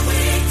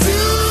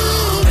do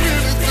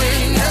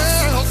anything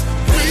else,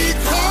 we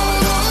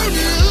call on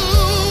you.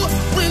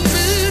 We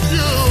need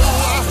you.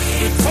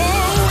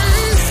 Before we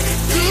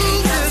do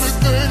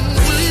anything,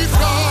 we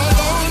call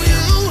on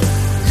you.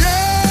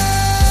 Yeah.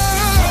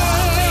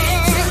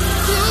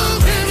 Do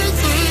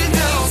anything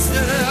else,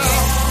 yeah.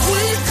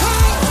 We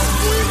call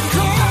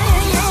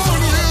on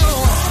you.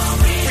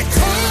 We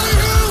call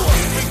you.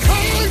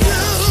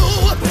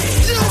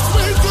 Yes,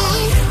 we do.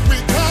 We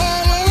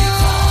call on.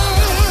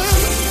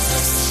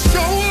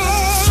 Show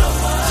up.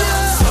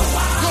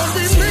 Yeah. Lord,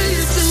 we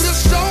need you to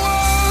show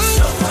up.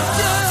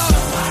 Yeah.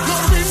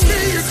 Lord, we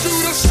need you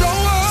to show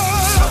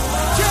up.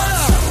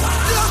 Yeah.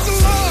 Yes,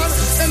 Lord.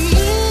 And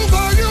move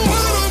how you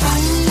wanna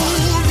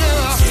move.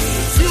 Yeah.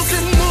 You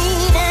can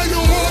move how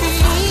you wanna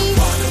move.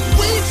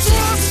 We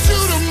trust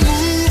you to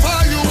move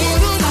how you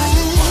wanna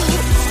move.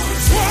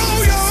 Throw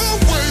your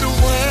weight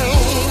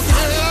around.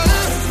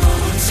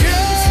 Yeah.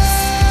 Yeah.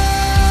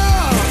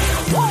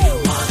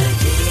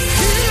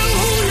 Heal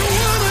who you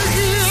wanna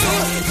heal.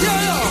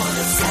 Yeah.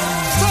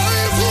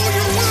 Save who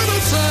you wanna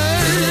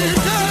save.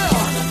 Yeah.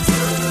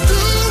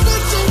 Do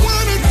what you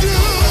wanna do.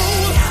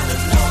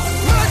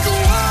 Make a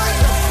way.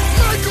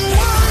 Make a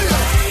way.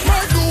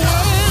 Make a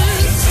way.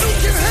 You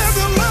can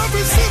handle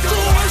every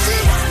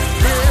situation.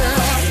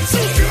 Yeah.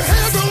 You can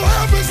handle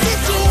every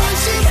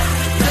situation.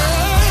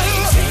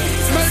 Yeah.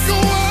 Make a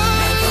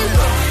way.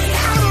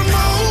 Out of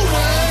no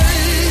way.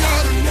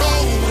 Out of no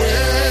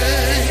way.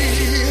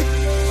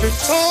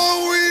 Before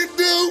we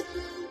do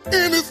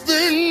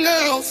anything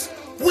else,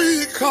 we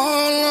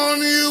call on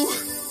you.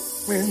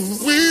 When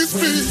we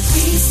speak,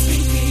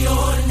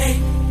 your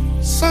name.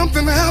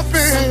 something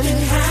happens.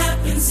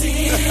 Happens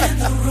in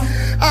the room.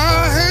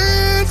 Our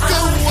hands go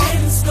up.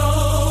 Hands go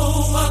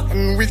up.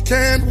 And we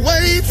can't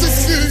wait to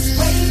see.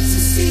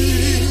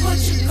 What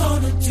you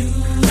gonna do?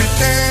 We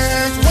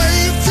can't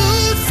wait to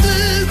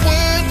see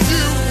what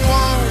you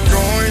are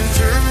going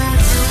to do.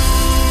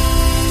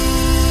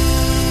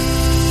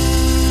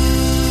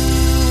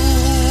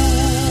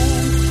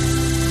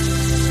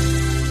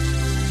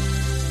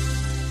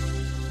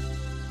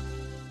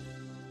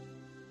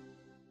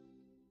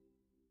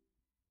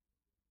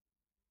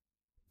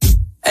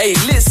 Hey,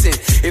 listen,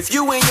 if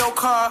you in your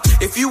car,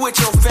 if you with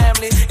your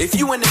family, if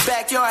you in the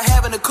backyard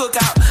having a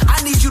cookout,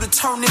 I need you to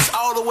turn this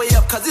all the way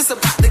up, cause it's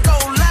about to go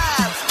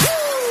live.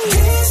 Woo!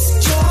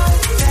 This joy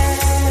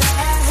that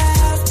I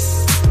have,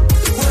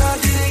 the world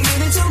didn't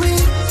give it to me,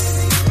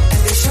 and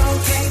they sure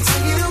can't take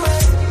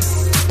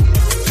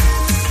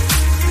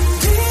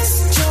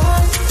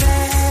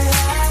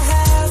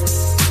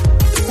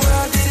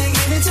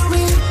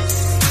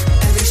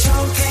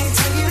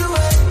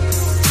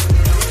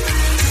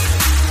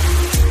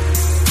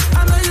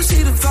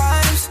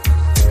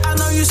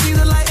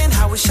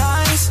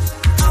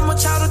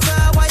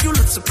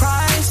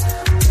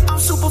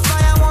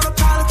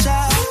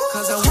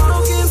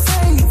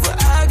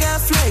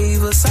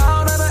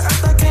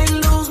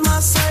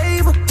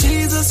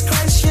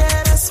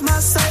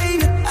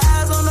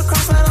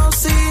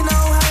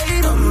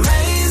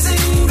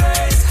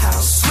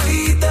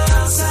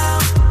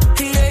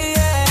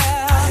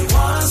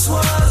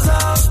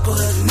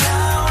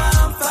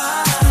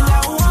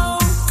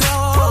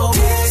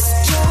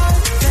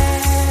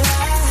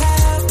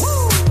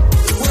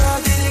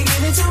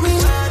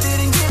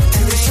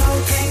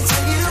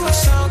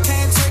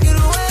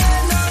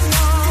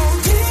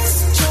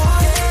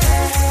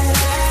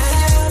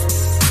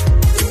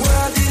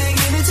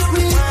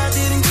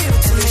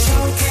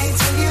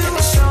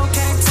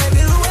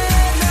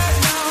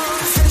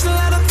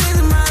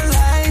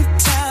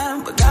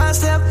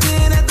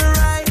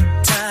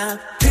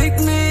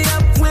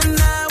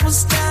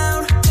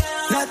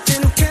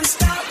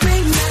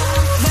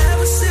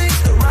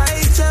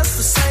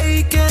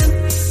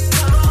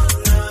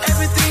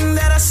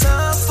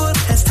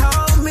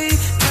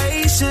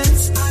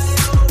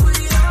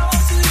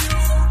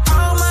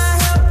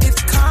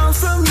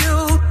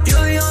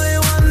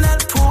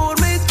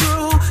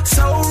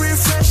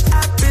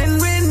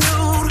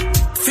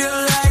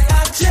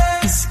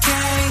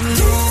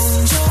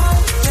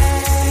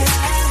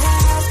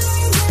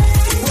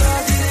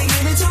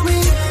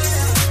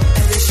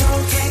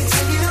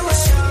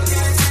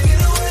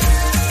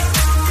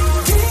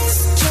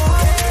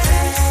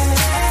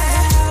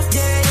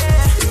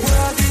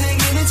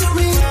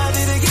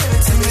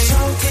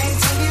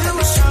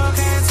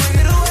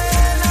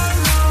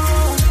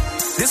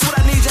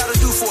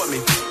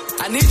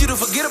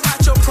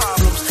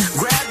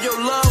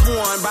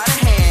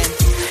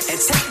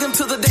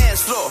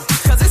dance floor,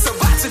 cause it's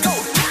about to go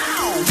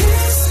down.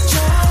 This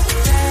joy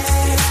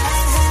that I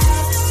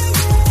have,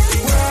 the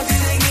world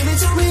didn't give it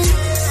to me,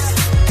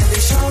 and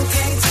they sure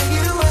can't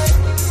take it away.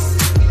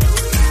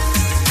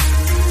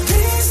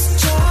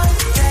 This joy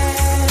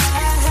that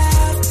I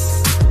have,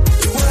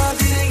 the world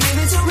didn't give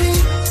it to me,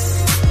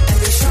 and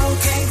they sure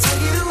can't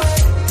take it away.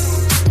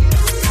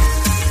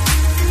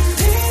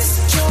 This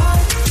joy,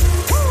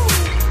 woo,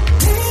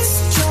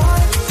 this joy,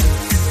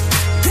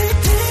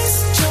 this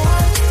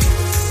joy,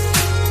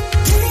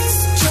 this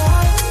joy, this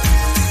joy.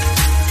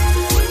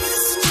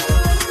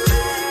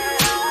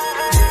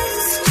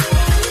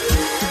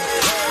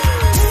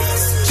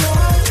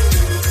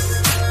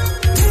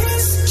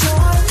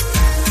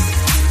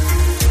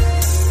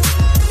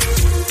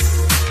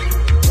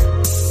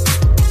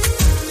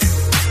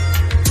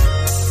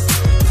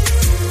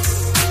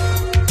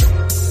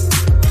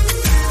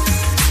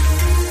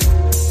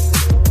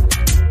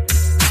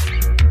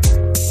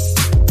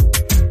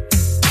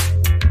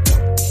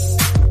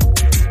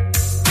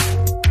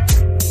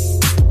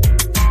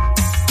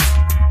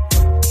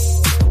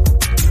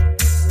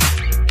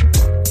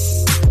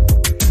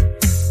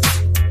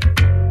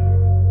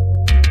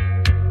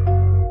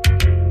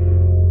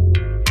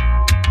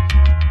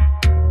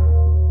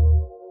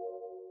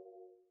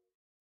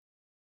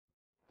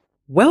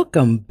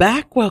 Welcome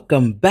back,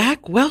 welcome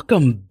back,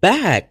 welcome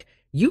back.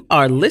 You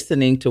are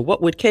listening to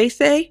What Would Kay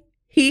Say?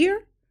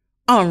 Here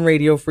on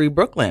Radio Free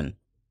Brooklyn.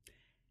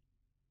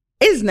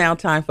 It is now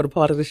time for the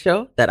part of the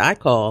show that I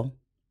call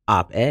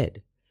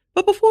Op-Ed.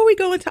 But before we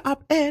go into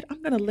Op-Ed,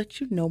 I'm going to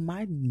let you know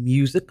my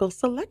musical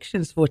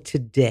selections for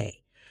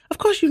today. Of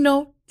course, you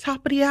know,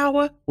 top of the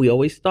hour, we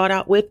always start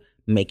out with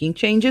Making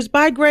Changes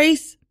by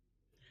Grace.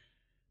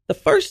 The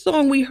first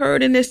song we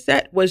heard in this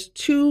set was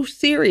Too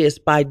Serious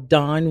by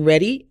Don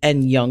Reddy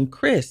and Young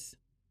Chris.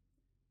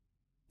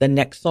 The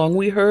next song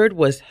we heard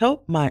was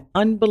Help My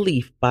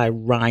Unbelief by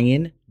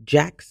Ryan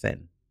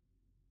Jackson.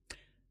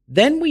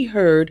 Then we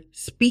heard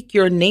Speak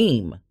Your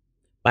Name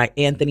by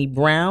Anthony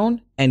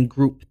Brown and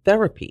Group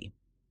Therapy.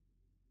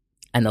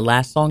 And the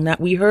last song that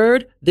we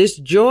heard, This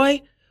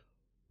Joy,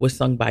 was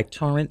sung by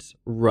Torrance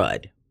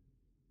Rudd.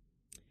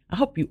 I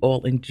hope you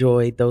all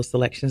enjoyed those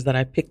selections that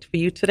I picked for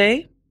you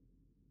today.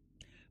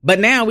 But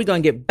now we're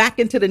going to get back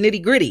into the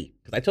nitty gritty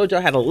because I told you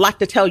I had a lot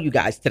to tell you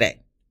guys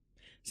today.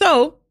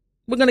 So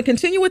we're going to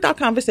continue with our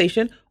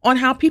conversation on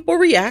how people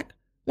react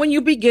when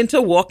you begin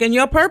to walk in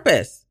your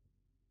purpose.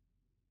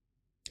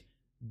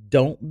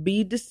 Don't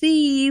be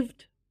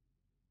deceived.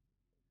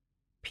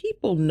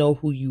 People know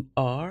who you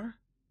are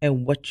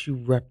and what you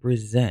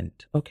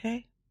represent,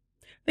 okay?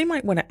 They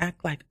might want to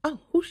act like,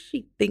 oh, who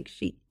she thinks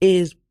she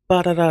is,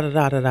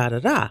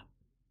 ba-da-da-da-da-da-da-da.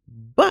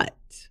 But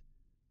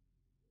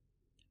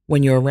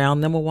when you're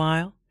around them a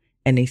while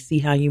and they see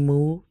how you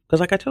move,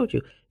 because like I told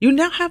you, you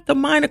now have the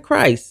mind of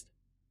Christ.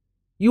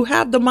 You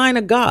have the mind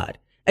of God,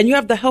 and you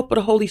have the help of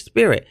the Holy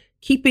Spirit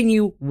keeping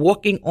you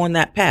walking on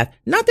that path.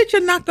 Not that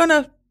you're not going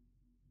to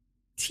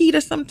teeter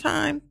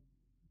sometime,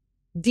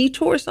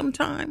 detour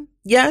sometime,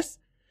 yes,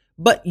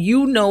 but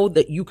you know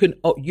that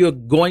you're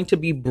going to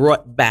be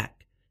brought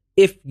back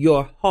if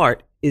your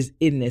heart is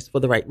in this for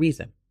the right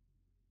reason.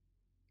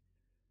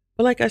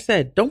 But like I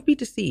said, don't be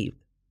deceived.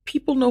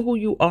 People know who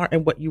you are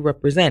and what you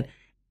represent.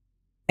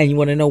 And you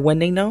want to know when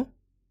they know?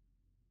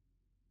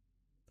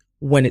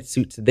 When it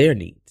suits their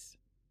needs.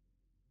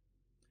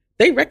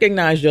 They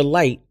recognize your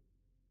light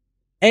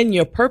and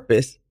your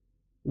purpose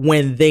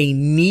when they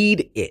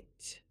need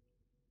it.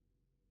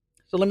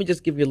 So let me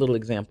just give you a little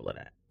example of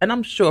that. And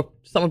I'm sure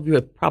some of you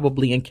have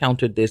probably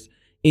encountered this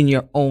in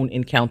your own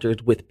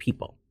encounters with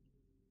people.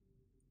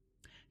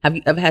 Have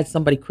you ever had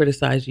somebody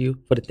criticize you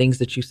for the things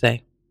that you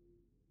say?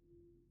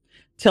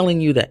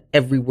 Telling you that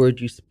every word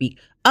you speak,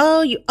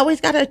 oh, you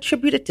always got to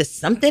attribute it to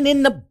something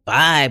in the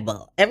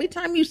Bible. Every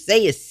time you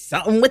say it's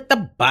something with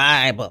the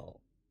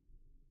Bible.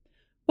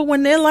 But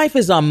when their life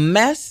is a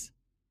mess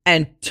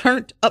and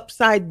turned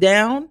upside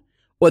down,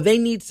 or they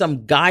need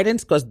some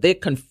guidance because they're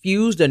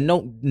confused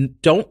and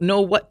don't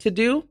know what to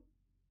do,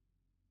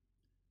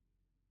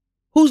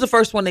 who's the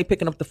first one they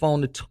picking up the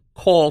phone to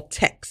call,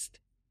 text,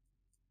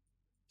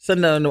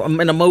 send an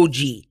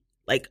emoji,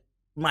 like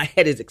my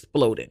head is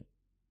exploding?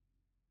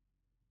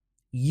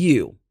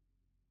 You.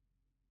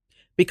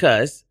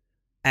 Because,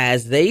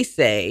 as they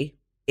say,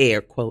 air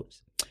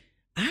quotes,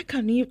 I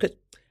come to you because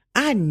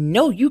I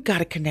know you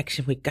got a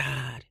connection with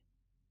God.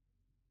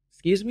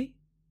 Excuse me?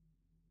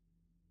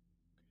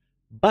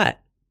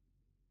 But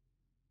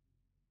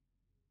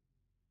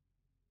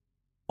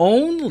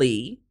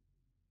only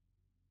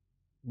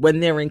when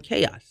they're in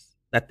chaos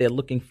that they're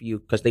looking for you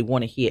because they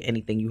want to hear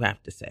anything you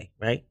have to say,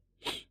 right?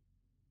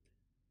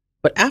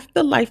 But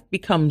after life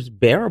becomes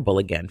bearable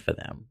again for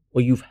them, or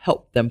you've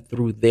helped them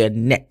through their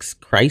next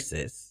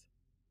crisis,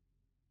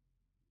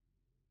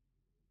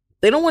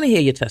 they don't want to hear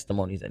your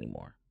testimonies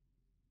anymore.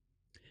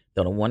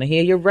 They don't want to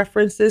hear your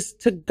references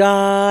to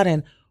God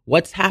and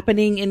what's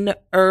happening in the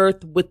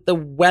earth with the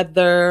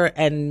weather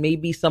and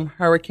maybe some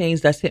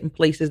hurricanes that's hitting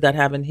places that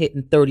haven't hit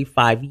in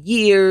 35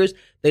 years.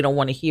 They don't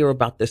want to hear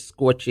about the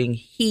scorching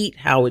heat,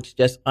 how it's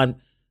just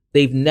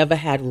they've never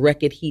had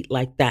record heat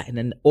like that. And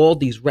then all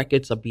these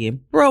records are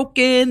being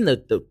broken,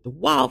 the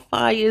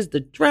wildfires, the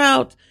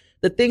droughts,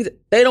 the things.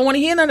 They don't want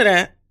to hear none of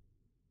that.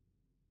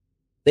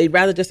 They'd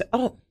rather just say,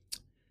 oh,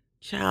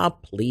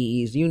 child,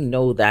 please,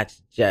 it's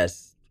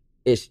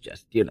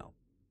just,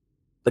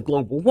 the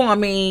global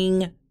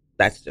warming.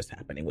 That's just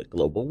happening with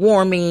global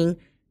warming.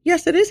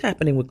 Yes, it is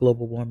happening with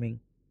global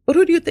warming. But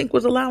who do you think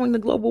was allowing the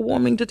global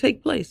warming to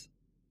take place?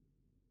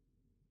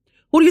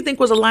 Who do you think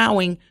was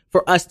allowing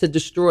for us to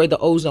destroy the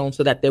ozone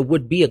so that there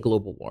would be a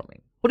global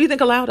warming? Who do you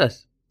think allowed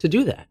us to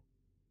do that?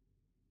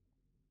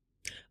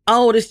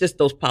 Oh, it's just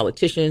those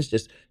politicians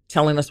just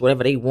telling us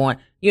whatever they want,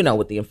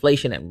 with the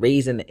inflation and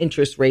raising the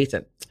interest rates.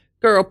 And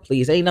girl,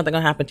 please, ain't nothing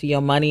gonna happen to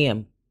your money.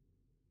 And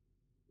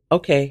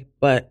okay,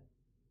 but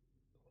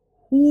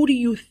who do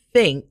you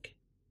think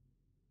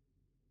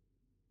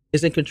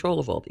is in control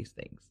of all these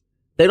things?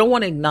 They don't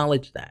want to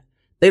acknowledge that.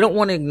 They don't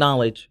want to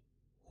acknowledge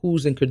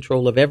who's in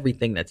control of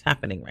everything that's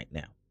happening right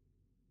now.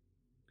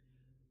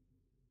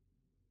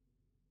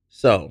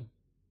 So,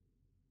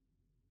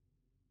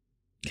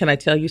 can I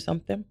tell you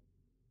something?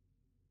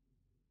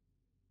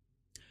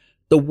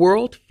 The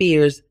world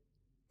fears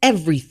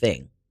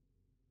everything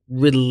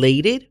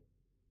related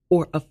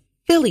or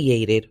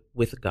affiliated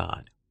with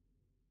God,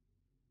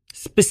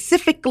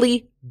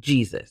 specifically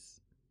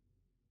Jesus.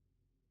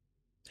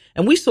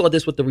 And we saw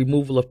this with the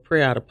removal of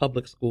prayer out of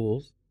public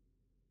schools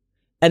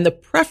and the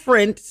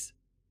preference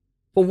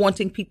for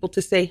wanting people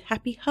to say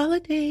happy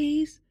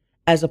holidays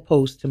as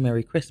opposed to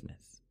Merry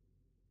Christmas.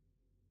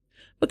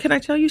 But can I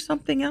tell you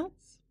something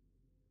else?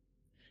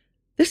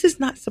 This is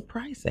not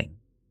surprising.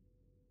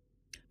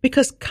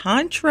 Because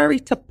contrary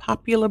to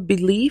popular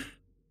belief,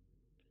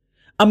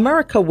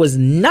 America was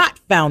not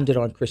founded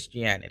on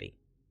Christianity.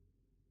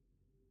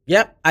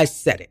 Yep, I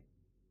said it.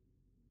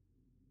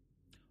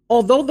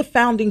 Although the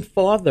founding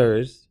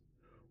fathers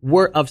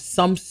were of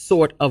some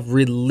sort of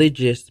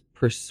religious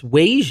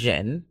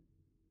persuasion,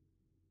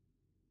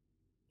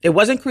 it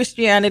wasn't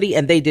Christianity,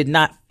 and they did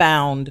not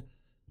found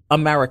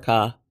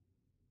America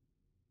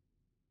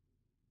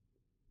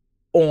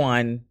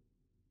on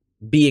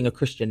being a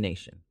Christian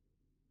nation.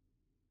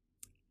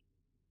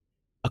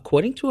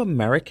 According to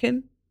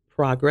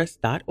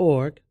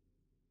AmericanProgress.org,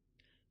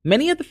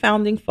 many of the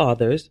founding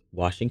fathers,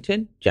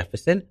 Washington,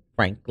 Jefferson,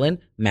 Franklin,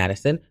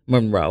 Madison,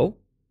 Monroe,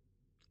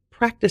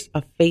 practice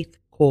a faith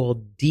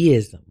called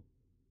deism.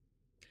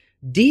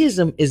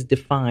 Deism is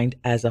defined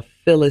as a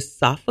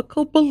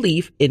philosophical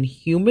belief in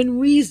human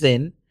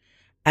reason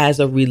as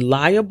a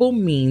reliable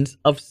means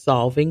of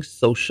solving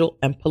social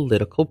and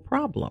political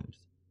problems.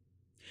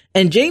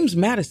 And James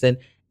Madison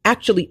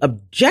actually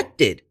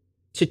objected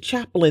to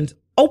Chaplin's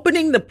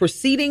opening the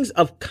proceedings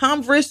of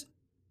Congress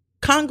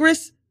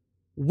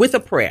with a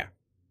prayer.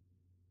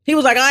 He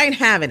was like, I ain't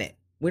having it.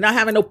 We're not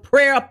having no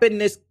prayer up in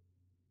this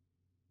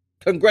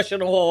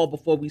congressional hall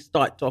before we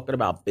start talking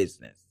about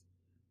business.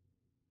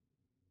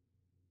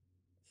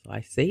 So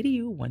I say to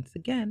you once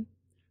again,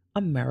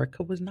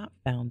 America was not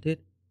founded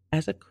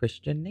as a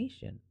Christian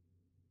nation.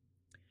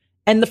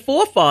 And the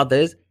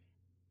forefathers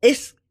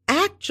is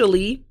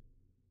actually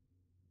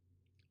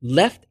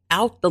left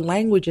out the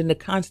language in the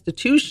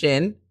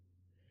Constitution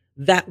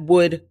that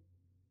would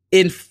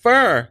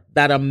infer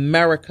that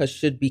America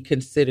should be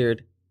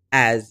considered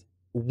as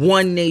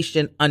one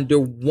nation under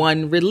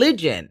one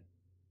religion.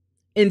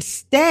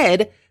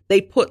 Instead, they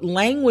put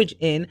language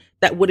in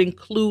that would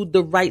include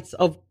the rights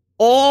of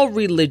all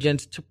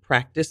religions to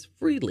practice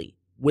freely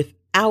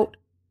without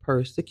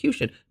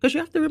persecution. Because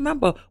you have to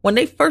remember, when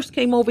they first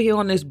came over here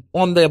on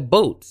their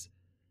boats,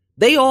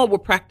 they all were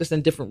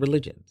practicing different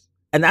religions.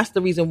 And that's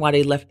the reason why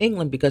they left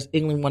England, because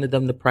England wanted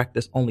them to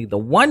practice only the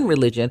one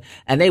religion.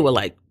 And they were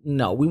like,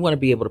 no, we want to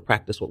be able to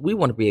practice what we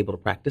want to be able to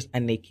practice.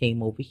 And they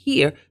came over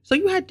here. So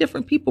you had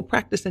different people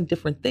practicing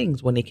different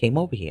things when they came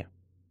over here,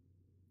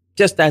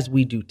 just as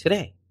we do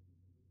today.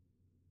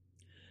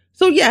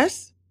 So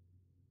yes,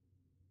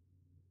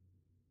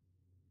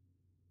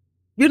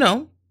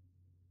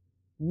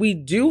 we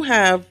do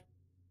have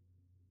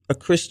a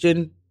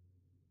Christian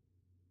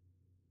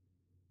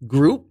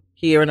group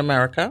here in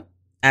America,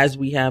 as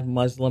we have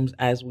Muslims,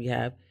 as we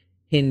have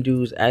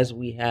Hindus, as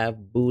we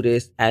have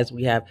Buddhists, as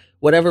we have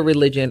whatever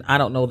religion. I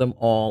don't know them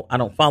all. I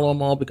don't follow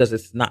them all because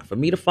it's not for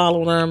me to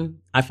follow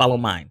them. I follow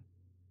mine.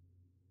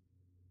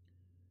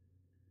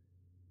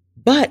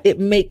 But it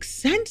makes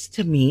sense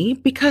to me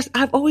because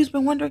I've always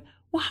been wondering,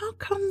 well, how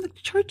come the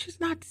church is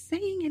not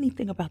saying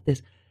anything about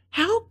this?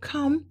 How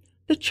come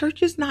the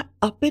church is not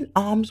up in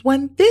arms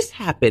when this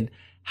happened?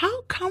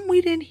 How come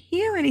we didn't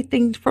hear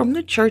anything from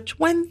the church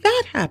when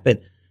that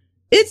happened?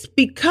 It's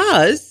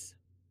because,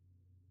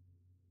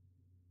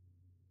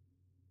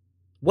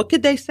 what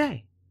could they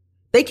say?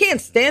 They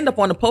can't stand up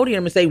on the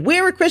podium and say,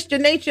 we're a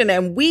Christian nation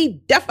and we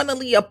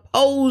definitely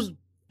oppose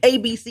A,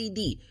 B, C,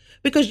 D.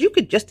 Because you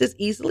could just as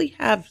easily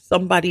have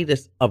somebody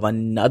that's of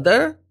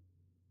another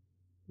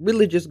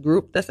religious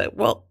group that said,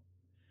 well,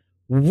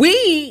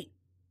 we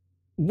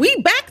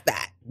back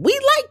that. We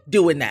like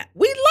doing that.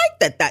 We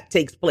like that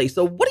takes place.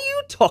 So what are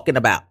you talking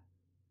about?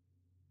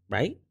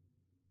 Right?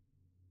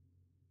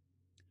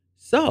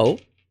 So,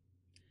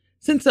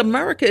 since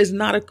America is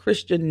not a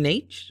Christian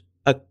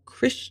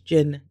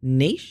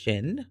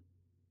nation,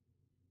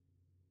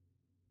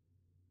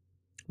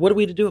 what are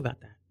we to do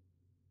about that?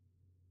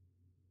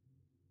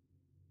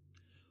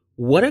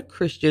 What are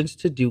Christians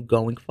to do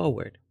going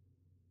forward?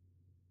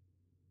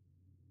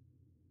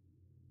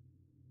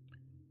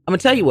 I'm going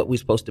to tell you what we're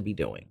supposed to be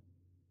doing.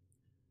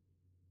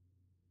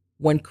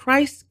 When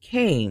Christ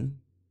came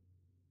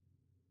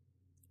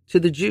to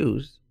the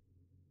Jews,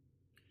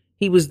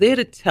 he was there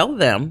to tell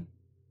them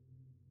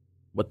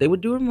what they were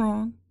doing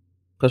wrong.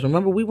 Because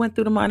remember, we went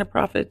through the minor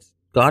prophets.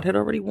 God had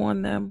already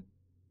warned them.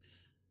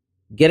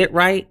 Get it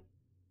right.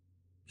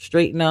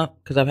 Straighten up,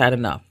 because I've had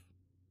enough.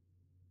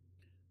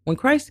 When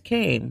Christ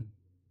came,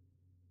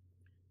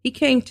 he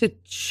came to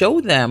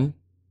show them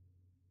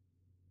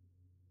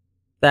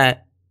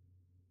that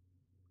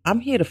I'm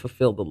here to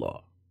fulfill the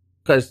law.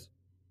 Because,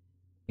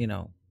 me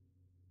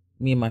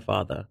and my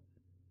father,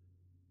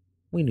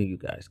 we knew you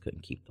guys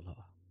couldn't keep the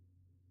law.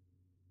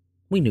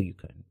 We knew you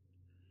couldn't.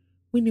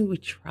 We knew we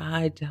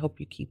tried to help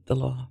you keep the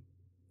law.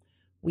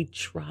 We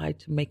tried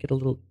to make it a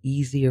little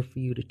easier for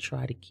you to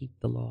try to keep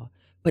the law.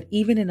 But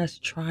even in us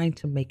trying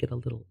to make it a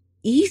little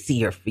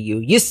easier for you,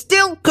 you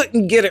still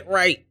couldn't get it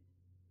right.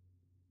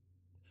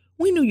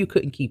 We knew you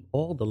couldn't keep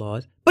all the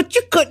laws, but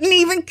you couldn't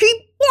even keep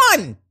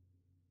one.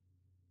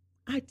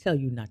 I tell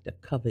you not to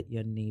covet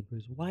your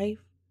neighbor's wife.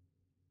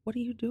 What are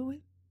you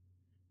doing?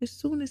 As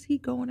soon as he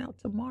going out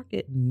to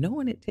market,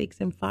 knowing it takes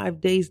him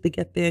 5 days to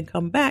get there and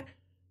come back,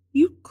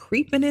 you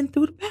creeping in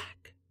through the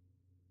back.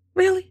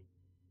 Really?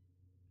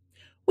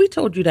 We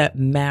told you that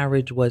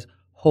marriage was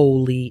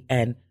holy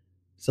and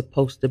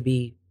supposed to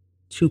be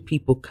two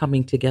people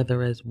coming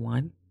together as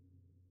one.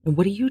 And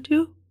what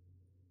do?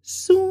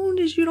 Soon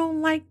as you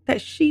don't like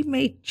that she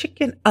made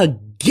chicken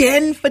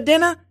again for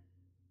dinner,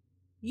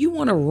 you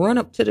want to run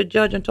up to the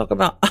judge and talk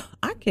about,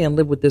 I can't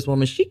live with this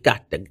woman. She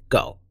got to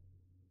go.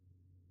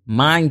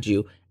 Mind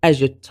you, as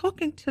you're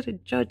talking to the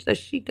judge that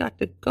she got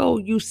to go,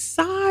 you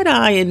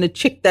side-eyeing the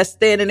chick that's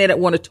standing there that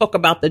want to talk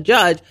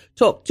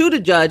to the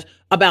judge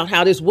about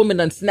how this woman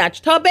done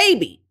snatched her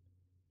baby.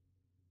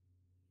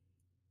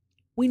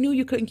 We knew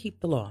you couldn't keep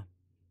the law.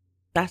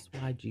 That's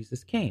why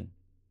Jesus came.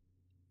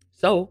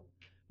 So,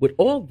 with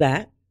all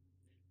that,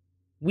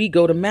 we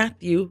go to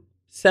Matthew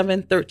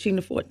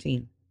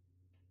 7:13-14.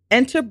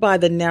 Enter by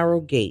the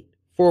narrow gate,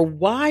 for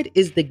wide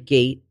is the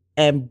gate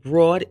and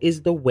broad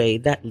is the way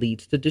that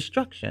leads to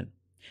destruction.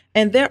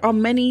 And there are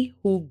many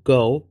who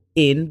go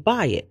in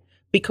by it,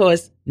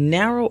 because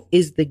narrow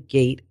is the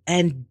gate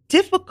and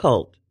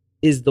difficult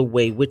is the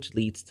way which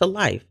leads to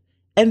life.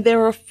 And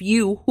there are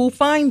few who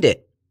find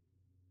it.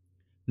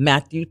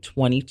 Matthew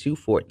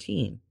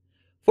 22:14.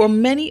 For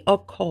many are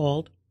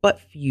called, but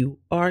few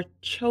are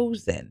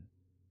chosen.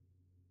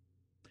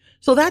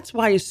 So that's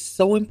why it's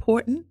so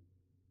important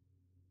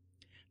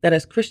that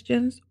as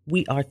Christians,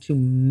 we are to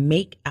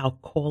make our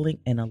calling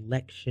and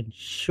election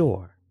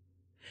sure.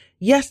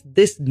 Yes,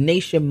 this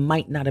nation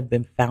might not have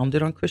been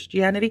founded on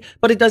Christianity,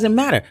 but it doesn't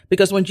matter,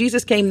 because when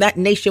Jesus came, that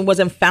nation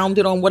wasn't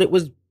founded on what it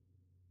was.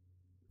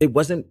 It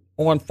wasn't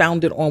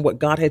founded on what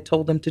God had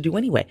told them to do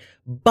anyway.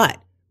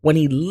 But when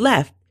he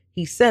left,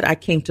 he said, I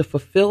came to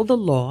fulfill the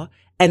law,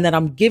 and that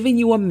I'm giving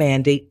you a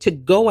mandate to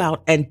go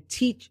out and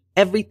teach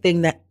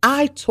everything that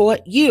I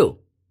taught you.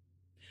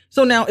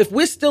 So now if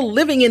we're still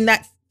living in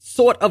that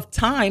sort of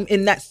time,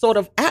 in that sort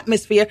of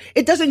atmosphere,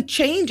 it doesn't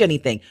change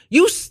anything.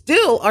 You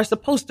still are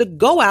supposed to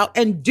go out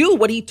and do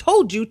what he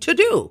told you to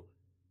do.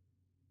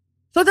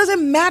 So it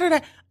doesn't matter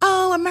that,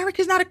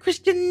 America's not a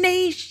Christian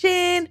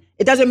nation.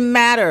 It doesn't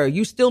matter.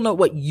 You still know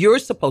what you're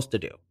supposed to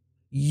do.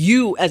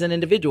 You as an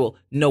individual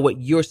know what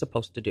you're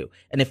supposed to do.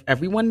 And if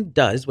everyone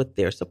does what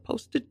they're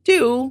supposed to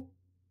do,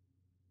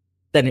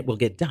 then it will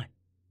get done.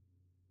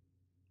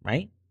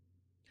 Right?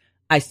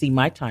 I see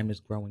my time is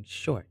growing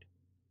short.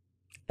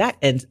 That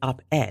ends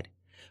op-ed.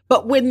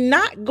 But we're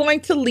not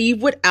going to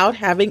leave without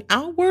having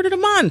our word of the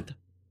month.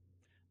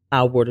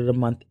 Our word of the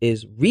month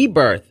is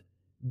rebirth,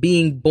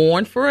 being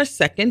born for a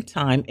second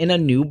time in a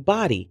new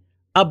body,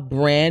 a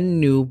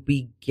brand new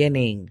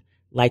beginning,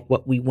 like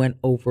what we went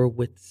over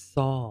with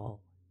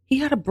Saul. He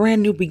had a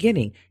brand new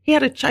beginning. He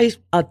had a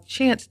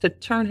chance to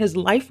turn his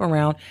life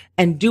around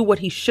and do what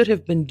he should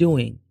have been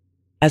doing,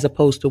 as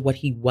opposed to what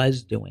he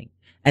was doing.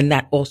 And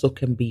that also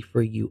can be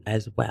for you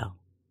as well,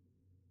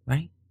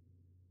 right?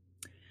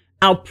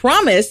 Our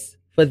promise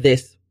for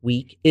this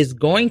week is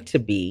going to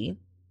be,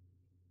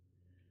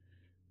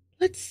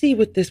 let's see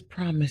what this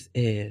promise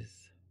is.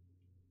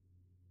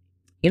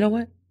 You know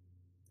what?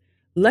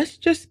 Let's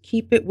just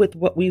keep it with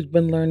what we've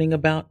been learning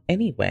about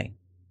anyway.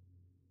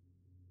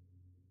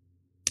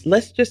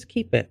 Let's just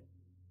keep it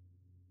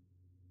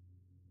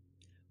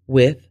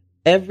with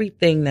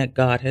everything that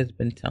God has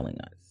been telling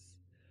us.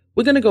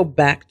 We're going to go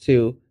back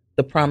to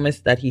the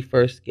promise that he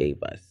first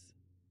gave us.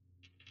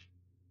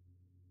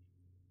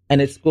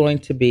 And it's going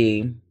to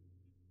be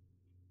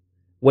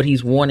what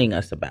he's warning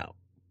us about.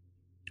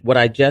 What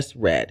I just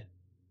read,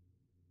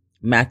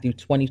 Matthew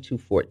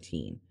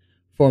 22:14.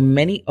 For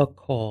many are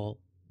called,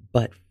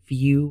 but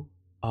few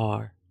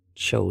are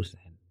chosen.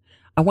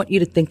 I want you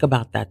to think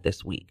about that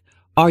this week.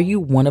 Are you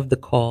one of the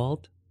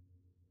called?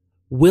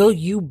 Will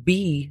you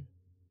be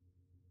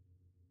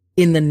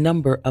in the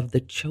number of the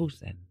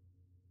chosen?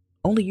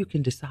 Only you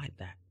can decide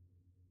that.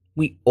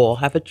 We all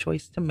have a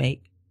choice to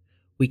make.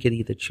 We could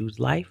either choose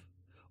life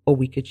or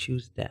we could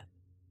choose death.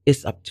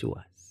 It's up to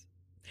us.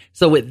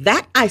 So with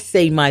that, I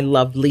say, my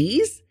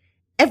lovelies,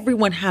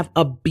 everyone have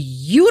a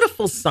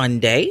beautiful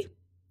Sunday.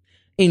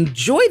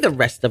 Enjoy the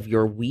rest of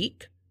your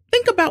week.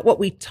 Think about what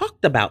we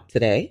talked about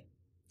today.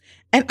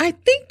 And I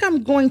think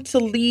I'm going to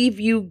leave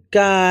you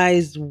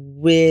guys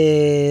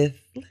with,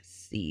 let's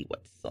see,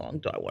 what song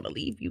do I want to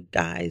leave you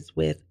guys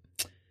with?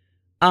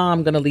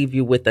 I'm going to leave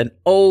you with an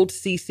old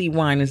CeCe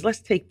Winans. Let's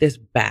take this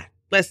back.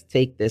 Let's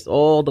take this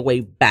all the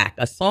way back.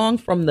 A song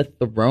from the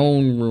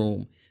Throne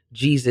Room.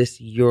 Jesus,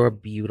 you're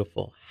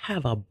beautiful.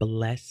 Have a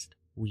blessed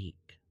week.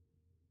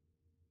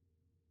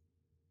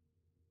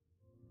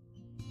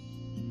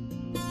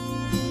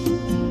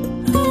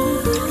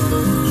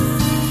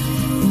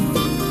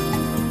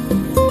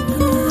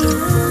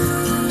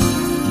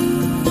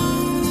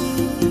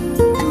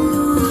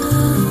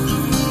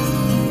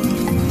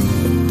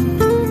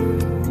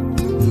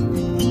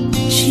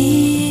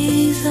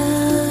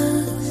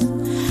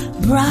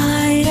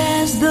 Bright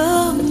as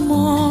the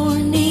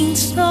morning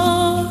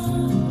star,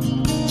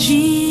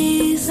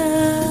 Jesus,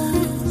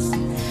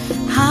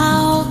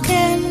 how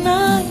can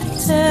I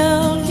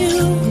tell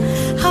you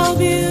how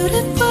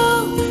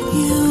beautiful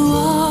you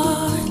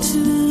are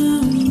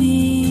to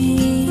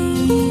me?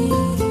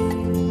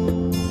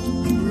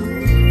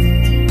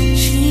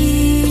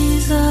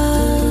 Jesus,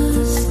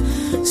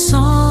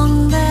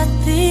 song that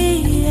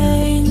the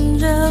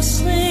angels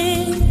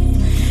sing,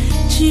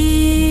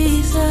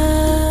 Jesus,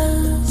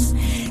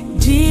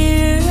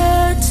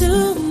 dearer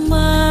to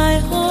my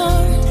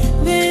heart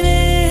than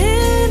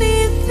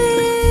anything,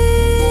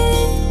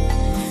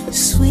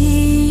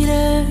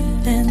 sweeter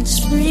than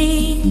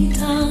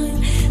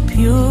springtime,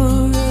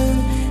 purer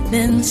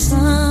than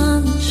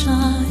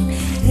sunshine,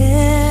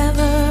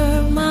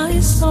 ever my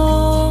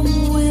song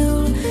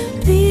will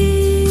be.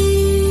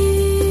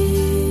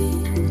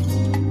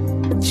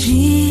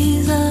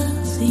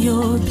 Jesus,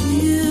 you're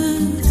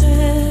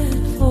beautiful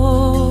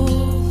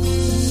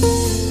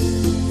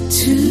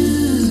to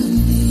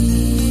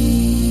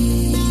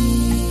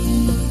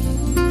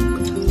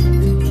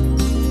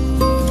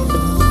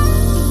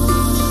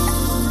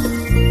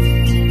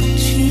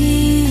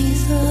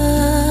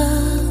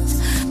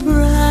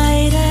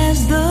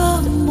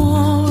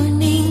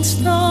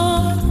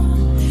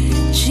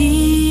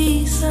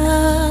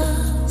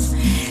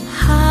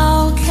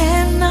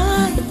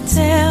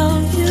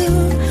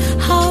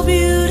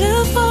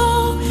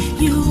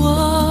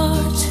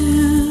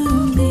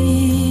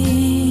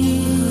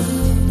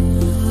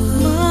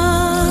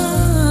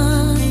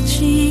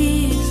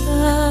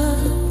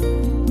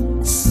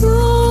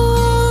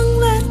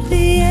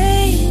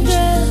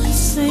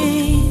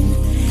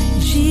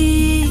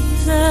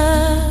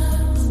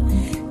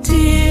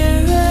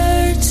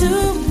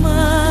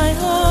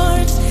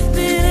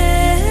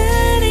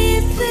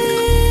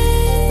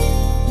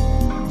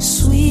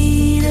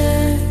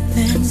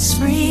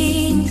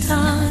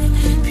springtime,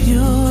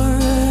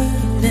 purer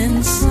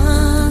than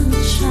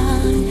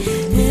sunshine,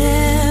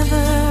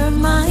 ever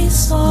my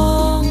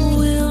song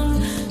will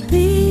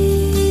be.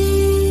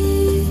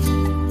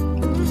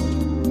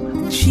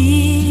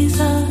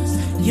 Jesus,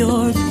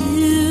 you're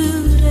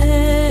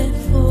beautiful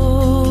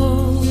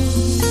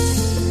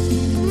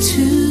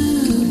to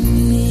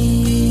me.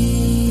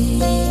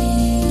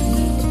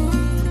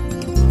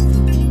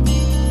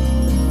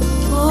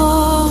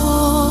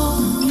 Oh,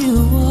 you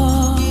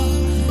are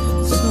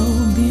so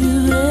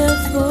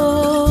beautiful.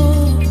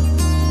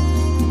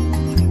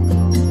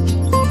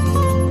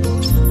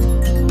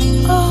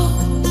 Oh,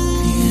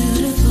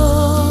 beautiful,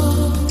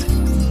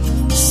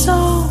 so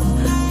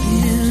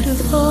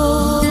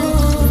beautiful,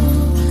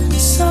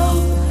 so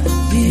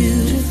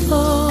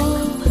beautiful.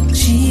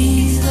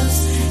 Jesus,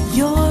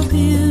 you're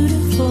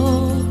beautiful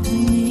to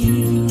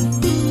me.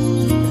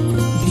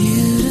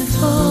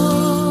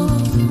 Beautiful,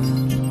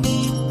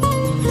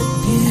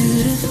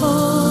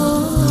 beautiful,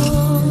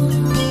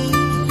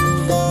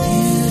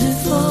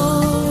 beautiful.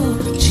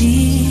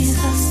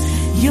 Jesus,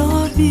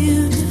 you're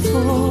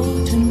beautiful.